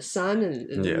eclipse in the sun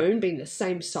and the moon being the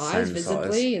same size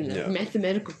visibly, and the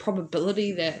mathematical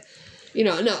probability that,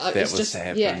 it's just,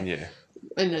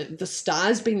 and the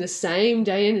stars being the same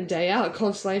day in and day out.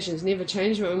 Constellations never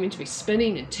change, but we're meant to be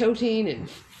spinning and tilting and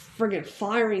friggin'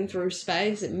 firing through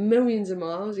space at millions of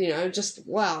miles. Just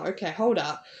wow. Okay, hold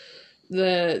up.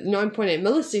 The 9.8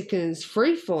 milliseconds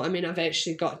freefall. I mean, I've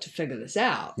actually got to figure this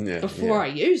out before I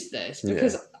use this,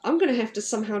 because I'm going to have to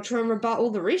somehow try and rebut all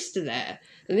the rest of that.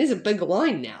 And there's a big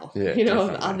line now, of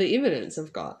other evidence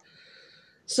I've got.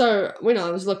 So when I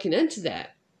was looking into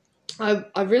that,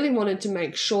 I really wanted to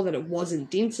make sure that it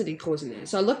wasn't density causing that.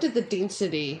 So I looked at the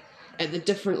density at the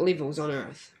different levels on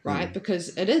Earth, right?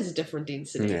 Because it is a different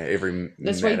density. Yeah,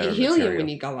 that's why you get helium material. when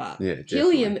you go up. Yeah,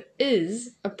 helium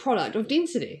is a product of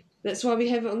density. That's why we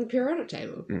have it on the periodic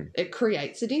table. It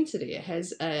creates a density. It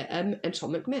has an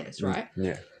atomic mass, right?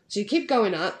 Yeah. So you keep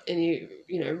going up, and you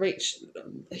reach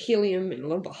helium and a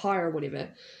little bit higher or whatever.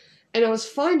 And I was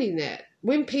finding that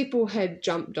when people had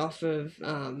jumped off of,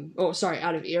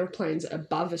 out of airplanes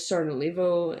above a certain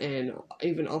level, and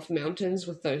even off mountains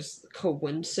with those cool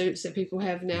windsuits that people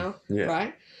have now,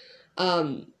 right?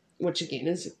 Which again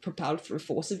is propelled through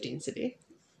force of density,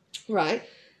 right?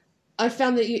 I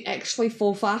found that you actually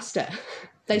fall faster.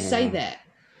 They say that.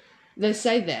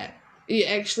 You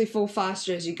actually fall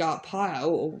faster as you go up higher,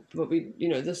 but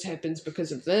this happens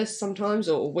because of this sometimes,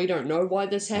 or we don't know why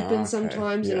this happens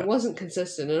sometimes, and it wasn't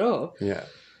consistent at all. Yeah.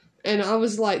 And I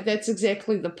was like, that's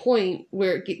exactly the point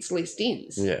where it gets less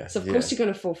dense. Yeah. So of course you're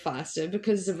going to fall faster,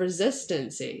 because the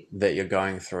resistance that you're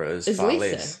going through is far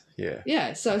lesser. less. Yeah.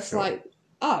 Yeah. So it's like,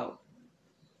 oh.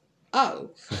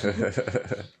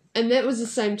 And that was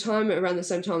around the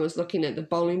same time I was looking at the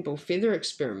bowling ball feather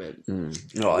experiment,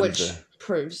 which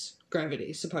proves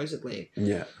gravity, supposedly.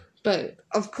 Yeah. But,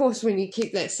 of course, when you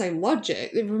keep that same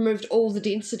logic, they've removed all the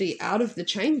density out of the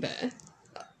chamber.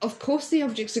 Of course the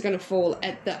objects are going to fall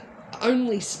at the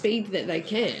only speed that they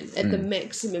can, at the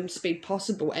maximum speed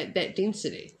possible at that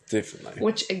density. Definitely.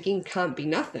 Which, again, can't be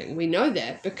nothing. We know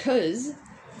that because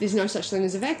there's no such thing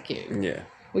as a vacuum. Yeah.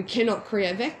 We cannot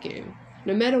create a vacuum.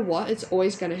 No matter what, it's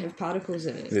always going to have particles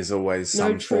in it. There's always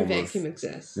some form no true vacuum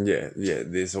exists. Yeah.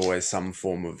 There's always some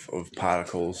form of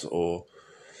particles, or...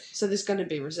 So there's going to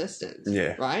be resistance.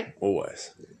 Yeah. Right?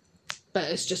 Always. But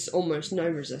it's just almost no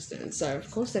resistance. So, of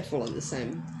course, they fall on the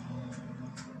same...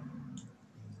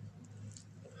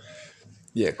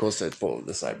 Yeah, of course they fall at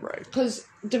the same rate. Because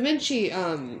Da Vinci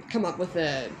come up with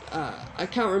I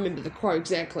can't remember the quote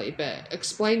exactly, but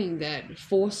explaining that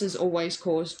force is always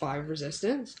caused by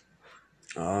resistance.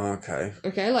 Oh, okay.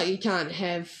 Okay, like you can't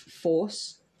have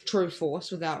true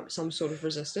force, without some sort of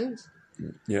resistance.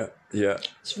 Yeah.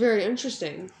 It's very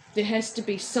interesting. There has to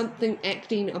be something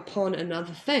acting upon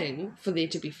another thing for there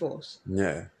to be force.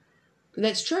 Yeah.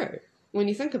 That's true. When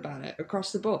you think about it,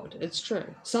 across the board, it's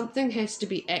true. Something has to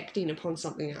be acting upon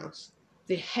something else.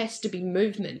 There has to be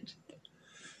movement,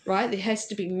 right? There has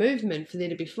to be movement for there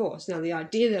to be force. Now, the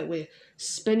idea that we're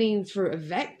spinning through a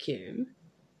vacuum,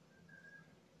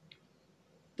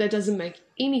 that doesn't make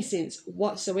any sense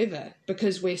whatsoever,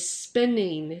 because we're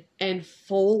spinning and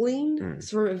falling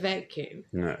through a vacuum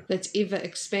that's ever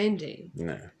expanding.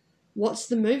 No. What's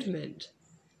the movement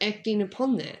acting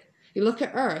upon that? You look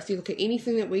at Earth, you look at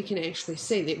anything that we can actually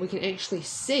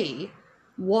see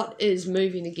what is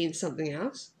moving against something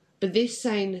else, but they're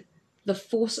saying the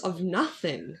force of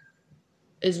nothing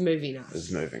is moving us.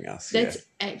 That's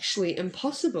actually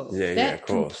impossible. That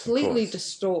completely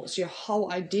distorts your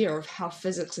whole idea of how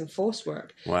physics and force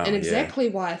work. Wow, and exactly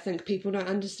why I think people don't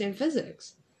understand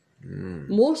physics.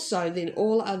 More so than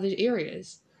all other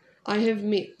areas. I have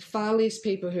met far less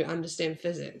people who understand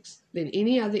physics than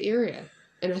any other area.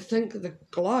 And I think the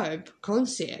globe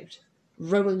concept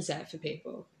ruins that for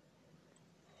people.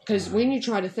 Because when you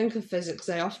try to think of physics,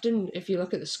 they often, if you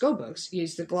look at the school books,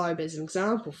 use the globe as an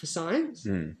example for science,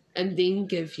 and then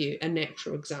give you a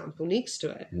natural example next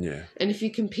to it. Yeah. And if you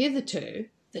compare the two,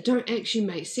 they don't actually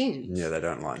make sense. Yeah, they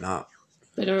don't line up.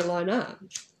 They don't line up.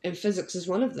 And physics is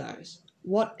one of those.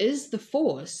 What is the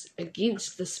force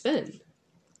against the spin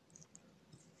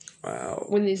Wow.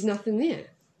 when there's nothing there?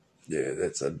 Yeah,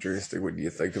 that's interesting when you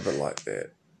think of it like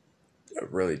that.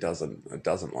 It really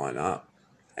doesn't line up.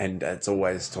 And it's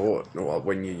always taught, well,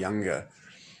 when you're younger,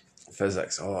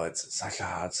 physics, it's such a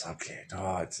hard subject.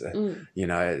 It's,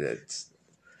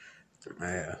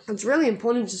 yeah. It's really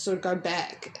important to sort of go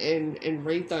back and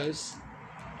read those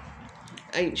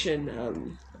ancient,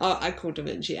 I call Da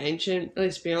Vinci ancient,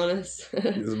 let's be honest.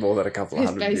 It's more than a couple of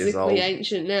hundred years old. He's basically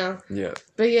ancient now. Yeah.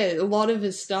 But yeah, a lot of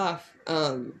his stuff,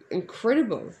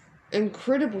 incredible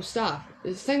stuff.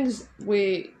 There's things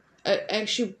where it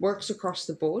actually works across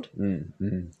the board.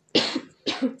 Mm-hmm.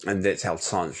 And that's how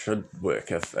science should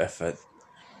work. If it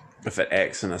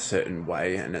acts in a certain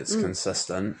way and it's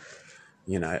consistent,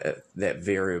 that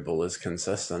variable is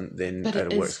consistent, then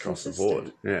it works across the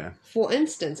board. Yeah. For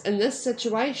instance, in this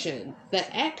situation,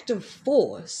 the active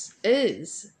force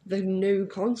is the new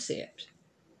concept,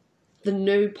 the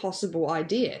new possible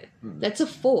idea. That's a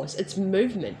force. It's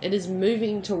movement. It is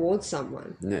moving towards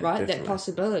someone, right? Definitely. That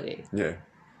possibility. Yeah.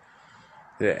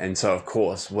 Yeah, and so, of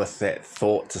course, with that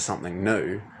thought to something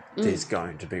new, there's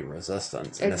going to be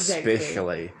resistance. And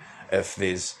especially if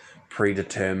there's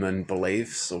predetermined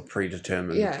beliefs or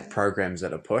predetermined programs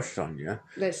that are pushed on you,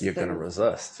 you're going to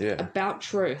resist. Yeah. About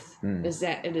truth is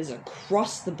that it is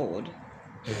across the board.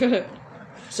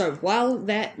 So while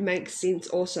that makes sense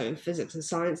also in physics and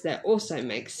science, that also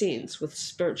makes sense with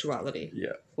spirituality.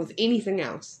 Yeah. With anything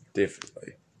else.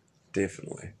 Definitely.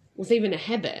 With even a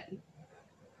habit.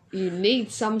 You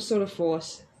need some sort of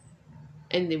force,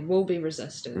 and there will be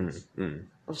resistance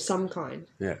of some kind.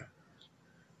 Yeah.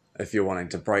 If you're wanting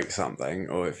to break something,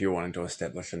 or if you're wanting to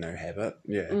establish a new habit,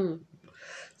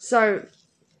 So,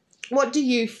 what do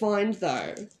you find,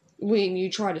 though, when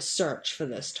you try to search for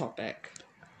this topic?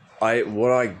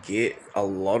 What I get a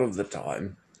lot of the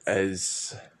time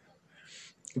is,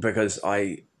 because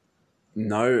I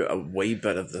know a wee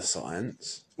bit of the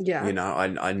science. Yeah.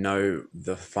 I know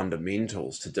the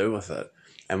fundamentals to do with it.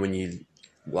 And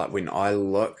when I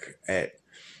look at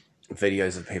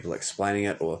videos of people explaining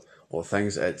it or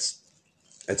things,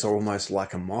 it's almost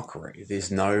like a mockery.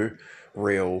 There's no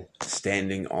real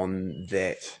standing on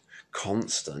that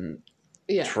constant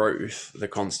truth, the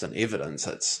constant evidence.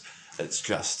 It's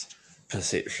just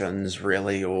perceptions,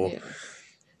 really, or... Yeah.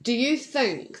 Do you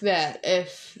think that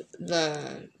if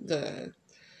the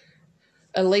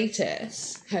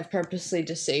elitists have purposely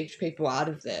deceived people out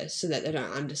of this so that they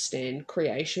don't understand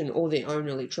creation or their own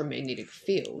electromagnetic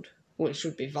field, which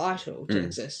would be vital to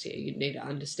exist here, you'd need to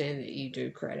understand that you do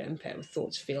create an impact with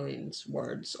thoughts, feelings,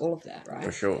 words, all of that, right?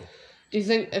 For sure. Do you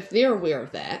think if they're aware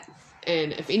of that,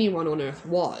 and if anyone on Earth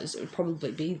was, it would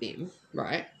probably be them,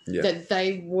 right? Yeah. That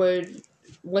they would...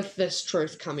 with this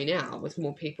truth coming out, with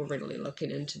more people readily looking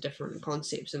into different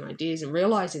concepts and ideas and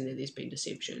realising that there's been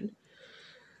deception,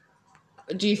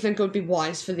 do you think it would be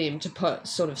wise for them to put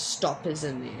sort of stoppers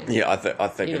in there? Yeah, I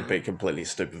think it'd be completely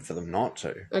stupid for them not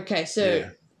to. Okay, so,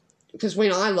 because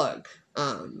when I look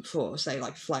for, say,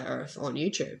 like Flat Earth on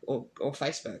YouTube or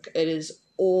Facebook, it is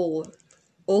all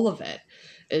of it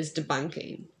is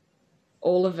debunking.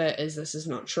 All of it is this is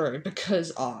not true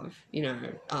because of,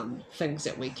 things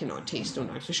that we cannot test or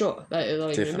know for sure. They'll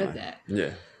even admit that.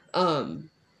 Yeah.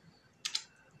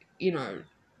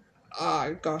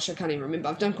 Oh gosh, I can't even remember.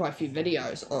 I've done quite a few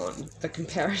videos on the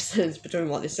comparisons between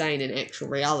what they're saying and actual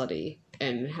reality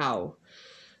and how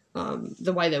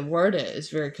the way they word it is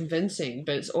very convincing,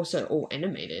 but it's also all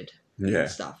animated and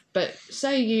stuff. But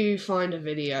say you find a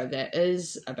video that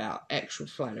is about actual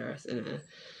flat Earth in a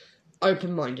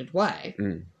open-minded way.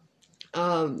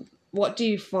 What do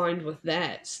you find with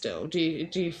that still? Do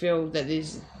you feel that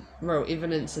there's real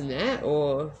evidence in that,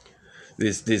 or...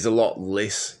 There's a lot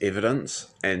less evidence,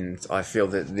 and I feel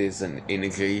that there's an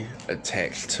energy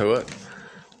attached to it,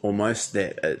 almost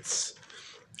that there's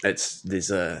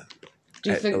a... Do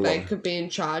you think they could be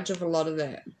in charge of a lot of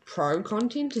that pro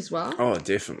content as well? Oh,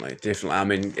 definitely. I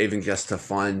mean, even just to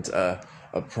find a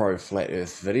pro flat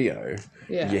Earth video,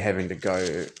 you're having to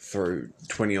go through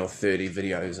 20 or 30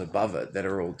 videos above it that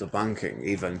are all debunking,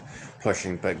 even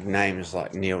pushing big names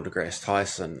like Neil deGrasse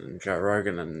Tyson and Joe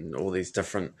Rogan and all these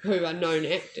different... Who are known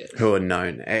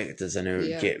actors. And who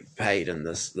get paid in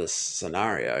this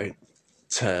scenario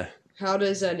to... How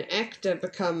does an actor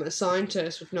become a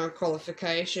scientist with no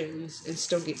qualifications and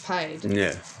still get paid?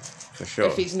 Yeah, for sure.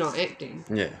 If he's not acting.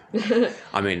 Yeah.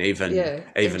 I mean, even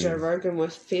Joe Rogan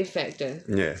with Fear Factor.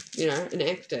 Yeah. An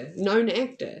actor. Known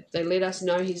actor. They let us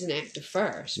know he's an actor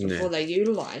first before they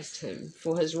utilised him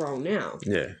for his role now.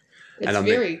 Yeah. It's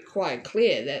very quite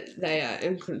clear that they are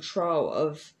in control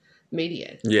of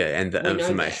media. Yeah, and the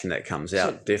information that comes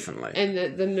out, definitely.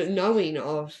 And the knowing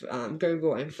of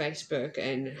Google and Facebook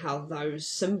and how those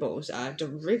symbols are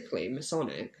directly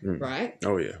Masonic, right?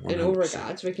 Oh, yeah. 100%. In all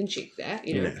regards, we can check that,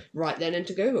 write that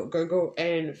into Google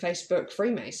and Facebook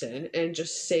Freemason, and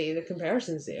just see the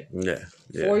comparisons there. Yeah.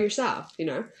 For yourself,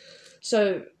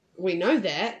 So we know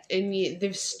that, and yet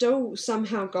they've still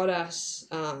somehow got us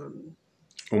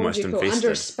almost invested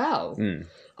under a spell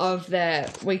of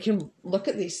that. We can look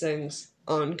at these things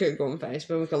on Google and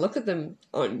Facebook, we can look at them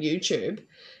on YouTube,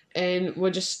 and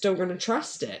we're just still going to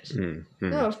trust it.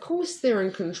 No, of course they're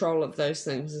in control of those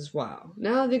things as well.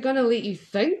 Now they're going to let you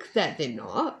think that they're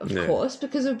not, of course,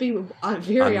 because it would be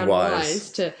very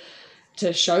unwise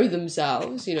to show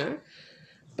themselves,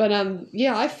 But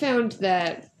I found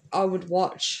that I would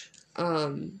watch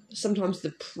sometimes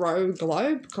the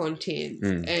pro-globe content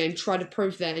and try to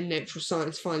prove that in natural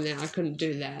science, find that I couldn't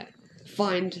do that.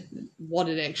 Find what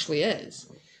it actually is.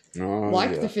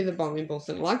 The feather bombing ball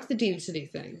thing, like the density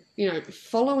thing.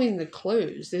 Following the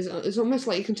clues. It's almost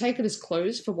like you can take it as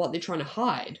clues for what they're trying to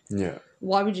hide. Yeah.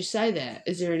 Why would you say that?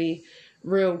 Is there any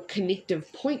real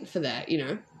connective point for that,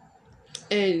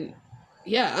 And...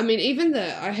 yeah, I mean,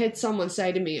 I had someone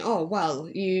say to me, "Oh, well,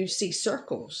 you see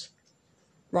circles,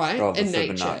 right, in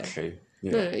nature."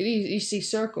 Yeah. No, you see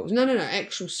circles. No,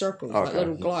 actual circles, like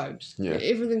little globes. Yeah.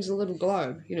 Everything's a little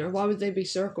globe. Why would they be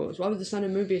circles? Why would the sun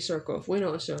and moon be a circle if we're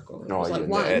not a circle? No, like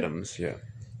the atoms, yeah.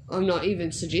 I'm not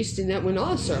even suggesting that we're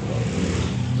not a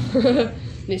circle,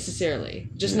 necessarily.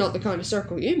 Just not the kind of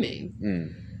circle you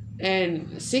mean.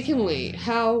 And secondly,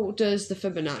 how does the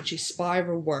Fibonacci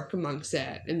spiral work amongst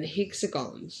that and the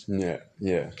hexagons? Yeah.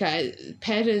 Okay,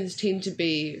 patterns tend to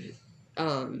be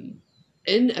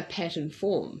in a pattern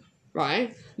form,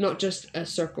 right? Not just a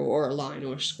circle or a line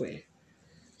or a square.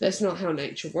 That's not how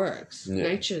nature works. Yeah.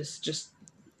 Nature's just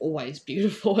always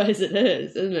beautiful as it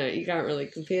is, isn't it? You can't really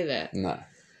compare that. No,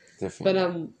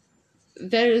 definitely. But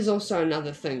there is also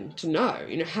another thing to know.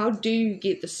 How do you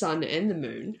get the sun and the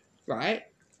moon, right,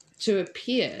 to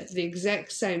appear the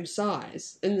exact same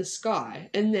size in the sky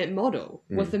in that model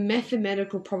with a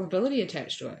mathematical probability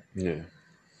attached to it? Yeah.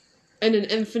 In an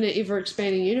infinite,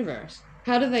 ever-expanding universe.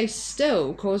 How do they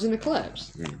still cause an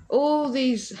eclipse? All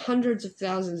these hundreds of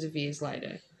thousands of years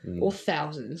later, or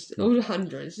thousands, or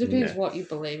hundreds, depends what you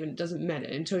believe, and it doesn't matter.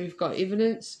 Until you've got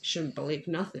evidence, you shouldn't believe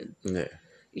nothing. Yeah.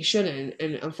 You shouldn't,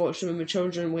 and unfortunately, when we're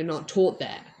children, we're not taught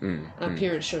that. Our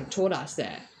parents should have taught us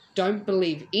that. Don't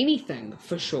believe anything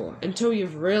for sure until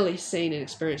you've really seen and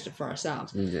experienced it for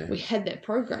ourselves. Yeah. We had that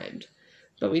programmed,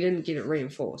 but we didn't get it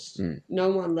reinforced.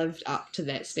 No one lived up to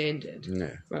that standard.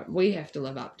 Yeah. Right? We have to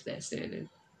live up to that standard.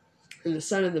 And the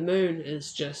sun and the moon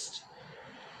is just...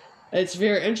 it's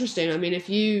very interesting. I mean, if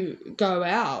you go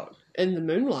out in the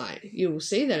moonlight, you will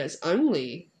see that it's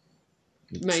only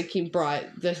making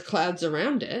bright the clouds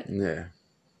around it. Yeah.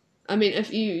 I mean,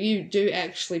 if you do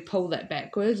actually pull that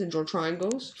backwards and draw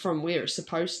triangles from where it's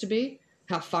supposed to be,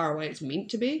 how far away it's meant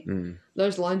to be,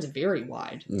 those lines are very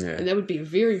wide. Yeah. And that would be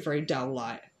very, very dull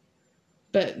light.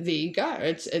 But there you go.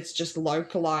 It's just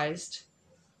localized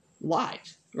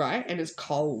light, right? And it's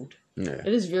cold. Yeah.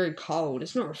 It is very cold.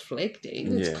 It's not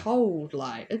reflecting. It's cold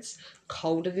light. It's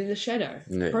colder than the shadow,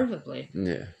 probably.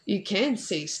 Yeah. You can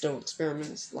see still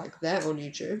experiments like that on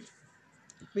YouTube.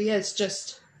 But yeah, it's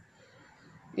just...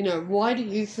 why do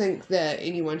you think that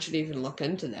anyone should even look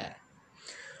into that?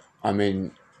 I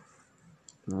mean,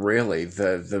 really,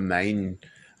 the main,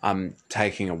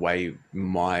 taking away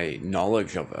my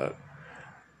knowledge of it,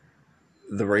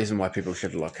 the reason why people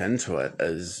should look into it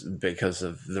is because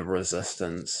of the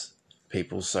resistance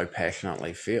people so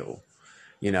passionately feel.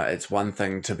 It's one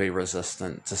thing to be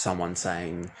resistant to someone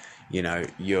saying,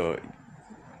 you're,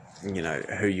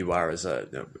 who you are as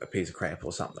a piece of crap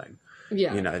or something.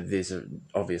 Yeah. There's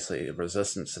obviously a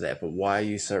resistance to that, but why are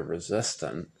you so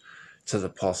resistant to the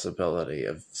possibility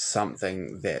of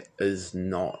something that is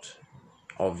not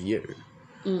of you?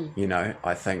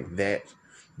 I think that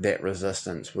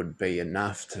resistance would be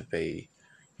enough to be,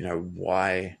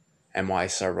 why am I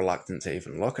so reluctant to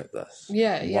even look at this?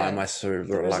 Yeah. Why am I so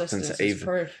reluctant to even...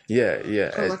 proof. Yeah.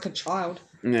 Kind of like a child.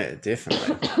 Yeah,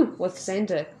 definitely. With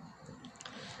Santa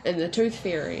and the Tooth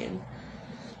Fairy and...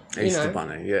 Easter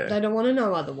Bunny, yeah. They don't want to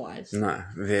know otherwise. No,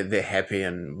 they're happy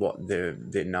in what they're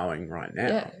knowing right now.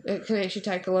 Yeah, it can actually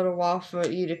take a little while for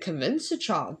you to convince a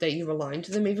child that you were lying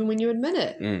to them, even when you admit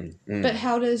it. But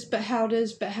how does,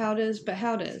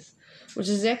 which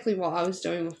is exactly what I was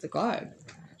doing with the globe.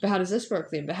 But how does this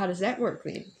work then? But how does that work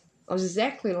then? I was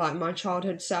exactly like my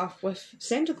childhood self with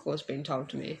Santa Claus being told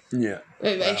to me. Yeah.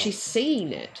 Actually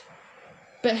seeing it.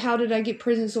 But how did I get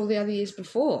presents all the other years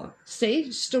before?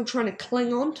 See, still trying to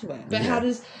cling on to it. But how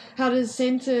does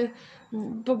Santa?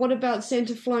 But what about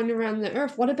Santa flying around the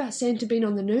earth? What about Santa being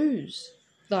on the news,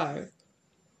 though?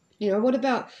 You know, what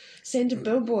about Santa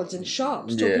billboards and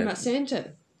shops talking about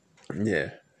Santa?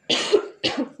 Yeah.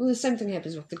 Well, the same thing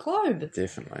happens with the globe.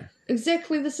 Definitely.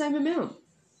 Exactly the same amount.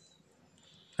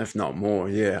 If not more,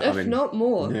 yeah. If not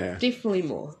more. Yeah. Definitely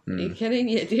more. Are you kidding?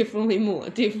 Yeah, definitely more.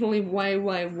 Definitely way,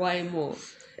 way, way more.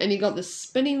 And you got this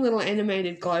spinning little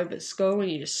animated globe at school,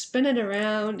 and you just spin it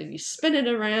around, and you spin it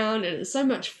around, and it's so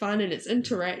much fun, and it's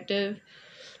interactive.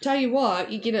 Tell you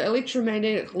what, you get an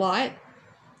electromagnetic light,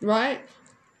 right,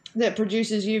 that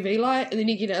produces UV light, and then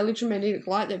you get an electromagnetic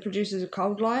light that produces a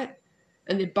cold light,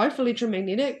 and they're both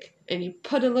electromagnetic, and you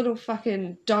put a little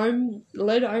fucking dome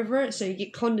lid over it so you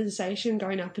get condensation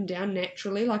going up and down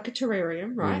naturally like a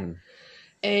terrarium, right?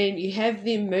 And you have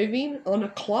them moving on a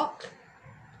clock.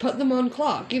 Put them on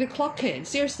clock. Get a clock can.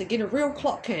 Seriously, get a real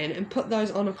clock can and put those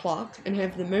on a clock and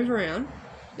have them move around.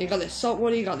 You got this salt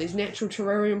water, you got these natural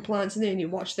terrarium plants in there, and you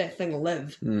watch that thing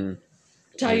live.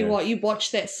 Tell you what, you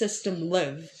watch that system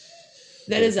live.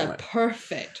 That is a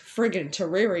perfect friggin'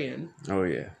 terrarium. Oh,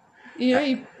 yeah. You know,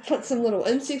 you put some little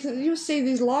insects, you'll see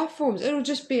these life forms. It'll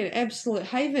just be an absolute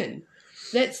haven.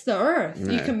 That's the earth.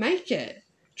 You can make it.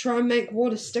 Try and make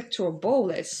water stick to a ball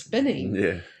that's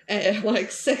spinning at like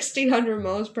 1,600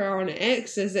 miles per hour on an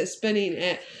axis, that's spinning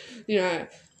at,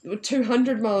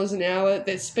 200 miles an hour,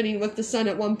 that's spinning with the sun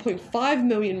at 1.5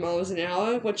 million miles an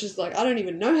hour, which is like, I don't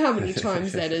even know how many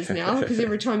times that is now, because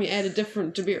every time you add a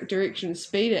different direction of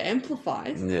speed, it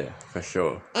amplifies. Yeah, for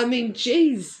sure. I mean,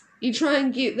 geez. You try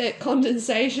and get that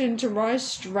condensation to rise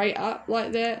straight up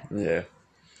like that. Yeah.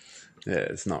 Yeah,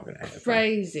 it's not going to happen.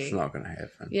 Crazy. It's not going to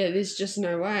happen. Yeah, there's just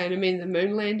no way. And I mean, the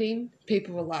moon landing,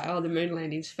 people were like, oh, the moon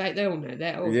landing's fake. They all know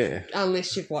that.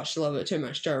 Unless you've watched a little bit too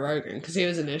much Joe Rogan, because he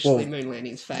was initially moon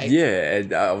landing's fake. Yeah,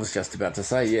 and I was just about to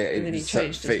say, And then he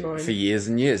changed his mind. For years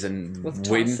and years. And with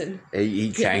when Tyson.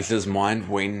 he changed his mind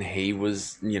when he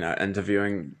was,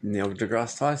 interviewing Neil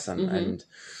deGrasse Tyson. And...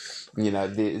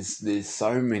 there's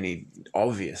so many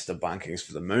obvious debunkings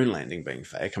for the moon landing being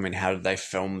fake. I mean, how did they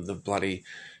film the bloody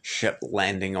ship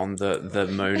landing on the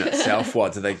moon itself?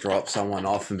 What, did they drop someone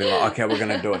off and be like, okay, we're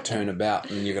going to do a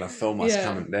turnabout and you're going to film us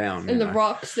coming down? And the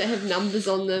rocks that have numbers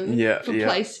on them for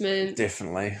placement.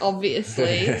 Definitely.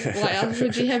 Obviously. Why else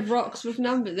would you have rocks with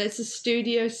numbers? That's a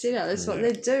studio setup. That's what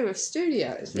they do with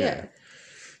studios. Yeah.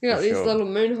 You got these little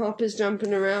moon hoppers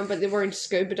jumping around, but they're wearing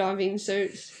scuba diving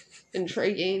suits.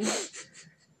 Intriguing.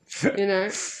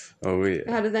 Oh yeah.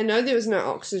 How did they know there was no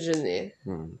oxygen there?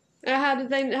 How did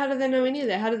they know any of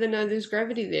that? How did they know there's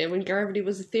gravity there when gravity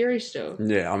was a theory still?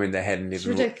 Yeah, I mean they hadn't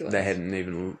ridiculous.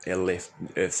 left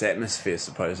Earth's atmosphere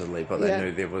supposedly, but they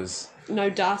knew there was no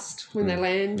dust when they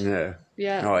land.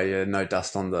 Yeah. Oh yeah, no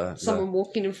dust on someone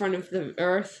walking in front of the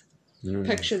Earth.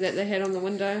 Picture that they had on the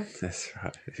window. That's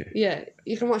right. Yeah,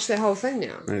 you can watch that whole thing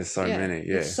now. There's so many,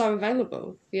 It's so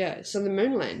available. Yeah, so the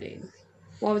moon landing,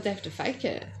 why would they have to fake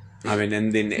it? I mean,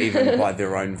 and then even by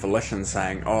their own volition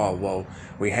saying, oh, well,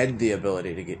 we had the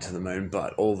ability to get to the moon,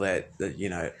 but all that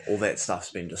stuff's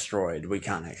been destroyed. We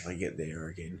can't actually get there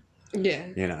again. Yeah.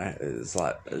 It's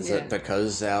like, is it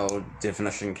because our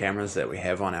definition cameras that we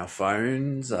have on our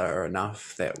phones are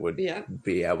enough that would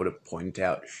be able to point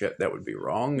out shit that would be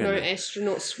wrong? No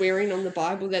astronauts swearing on the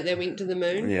Bible that they went to the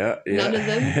moon? Yeah. None of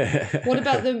them? What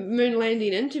about the moon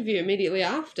landing interview immediately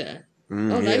after?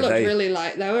 They looked really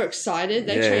they were excited.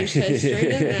 They changed history,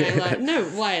 didn't they? Like, no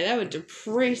way. They were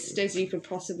depressed as you could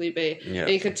possibly be. Yeah. And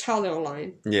you could tell they were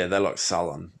lying. Yeah, they looked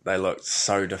sullen. They looked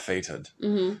so defeated.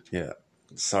 Mm-hmm. Yeah.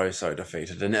 So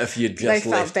defeated. And if you just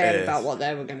they felt bad about what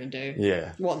they were going to do.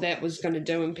 Yeah. What that was going to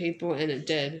do in people, and it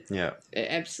did. Yeah. It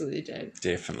absolutely did.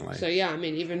 Definitely. So, yeah, I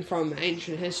mean, even from an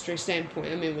ancient history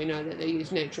standpoint, I mean, we know that they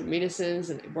used natural medicines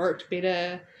and it worked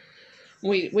better.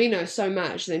 We know so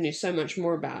much. They knew so much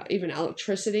more about even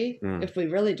electricity. If we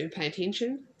really do pay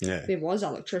attention, there was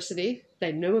electricity.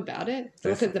 They knew about it.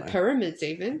 Definitely. Look at the pyramids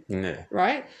even,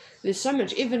 right? There's so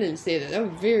much evidence there that they were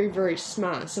very, very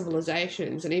smart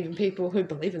civilizations, and even people who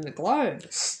believe in the globe.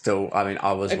 Still, I mean,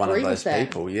 I was one of those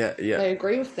people. Yeah. They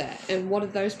agree with that. And what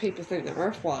did those people think the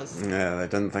Earth was? Yeah, they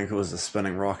didn't think it was a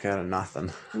spinning rock out of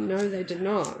nothing. No, they did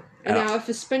not. And now, if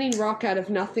a spinning rock out of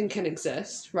nothing can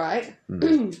exist, right?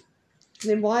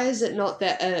 Then why is it not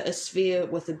that a sphere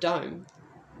with a dome?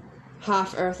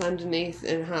 Half Earth underneath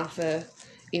and half a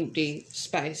empty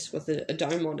space with a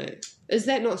dome on it. Is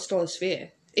that not still a sphere?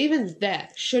 Even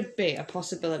that should be a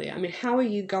possibility. I mean, how are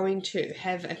you going to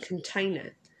have a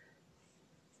container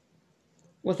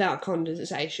without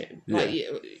condensation. Yeah.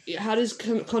 Like, how does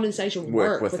condensation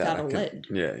work without a lid?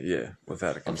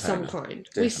 Without a container. Of some kind.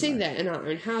 We see that in our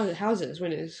own houses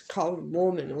when it's cold and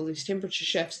warm and all these temperature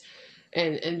shifts,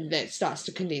 and that starts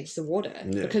to condense the water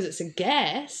because it's a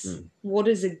gas.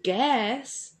 Water's a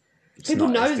gas. People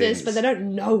know this, but they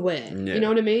don't know it. You know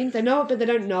what I mean? They know it, but they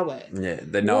don't know it. Yeah,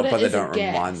 they know it, but they don't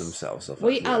remind themselves of it.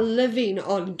 We are living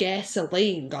on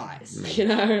gasoline, guys. You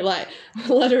know, like,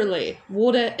 literally,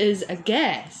 water is a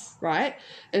gas, right?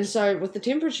 And so with the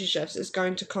temperature shifts, it's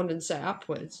going to condensate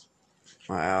upwards.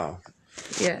 Wow.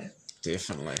 Yeah.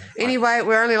 Definitely. Anyway,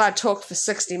 we're only allowed to talk for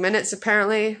 60 minutes,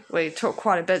 apparently. We talked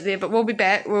quite a bit there, but we'll be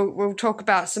back. We'll talk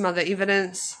about some other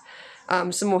evidence,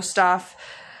 some more stuff.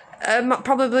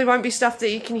 Probably won't be stuff that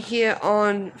you can hear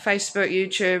on Facebook,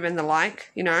 YouTube, and the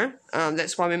like, you know.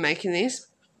 That's why we're making these.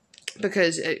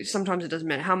 Because sometimes it doesn't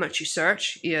matter how much you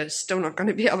search, you're still not going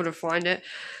to be able to find it.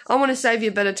 I want to save you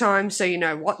a bit of time so you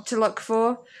know what to look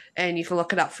for, and you can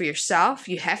look it up for yourself.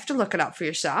 You have to look it up for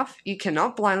yourself. You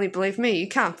cannot blindly believe me. You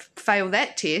can't fail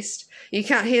that test. You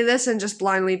can't hear this and just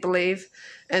blindly believe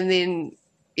and then,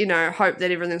 you know, hope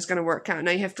that everything's going to work out.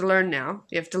 No, you have to learn now.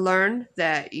 You have to learn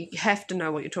that you have to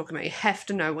know what you're talking about. You have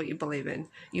to know what you believe in.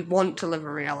 You want to live in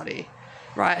reality,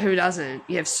 right? Who doesn't?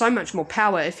 You have so much more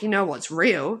power if you know what's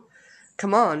real.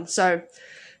 Come on. So,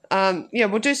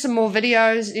 we'll do some more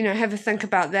videos, you know, have a think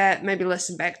about that, maybe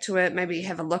listen back to it, maybe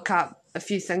have a look up a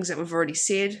few things that we've already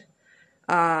said.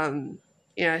 You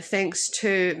know, thanks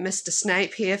to Mr.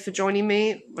 Snape here for joining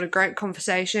me. What a great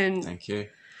conversation. Thank you.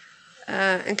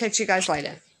 And catch you guys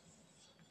later.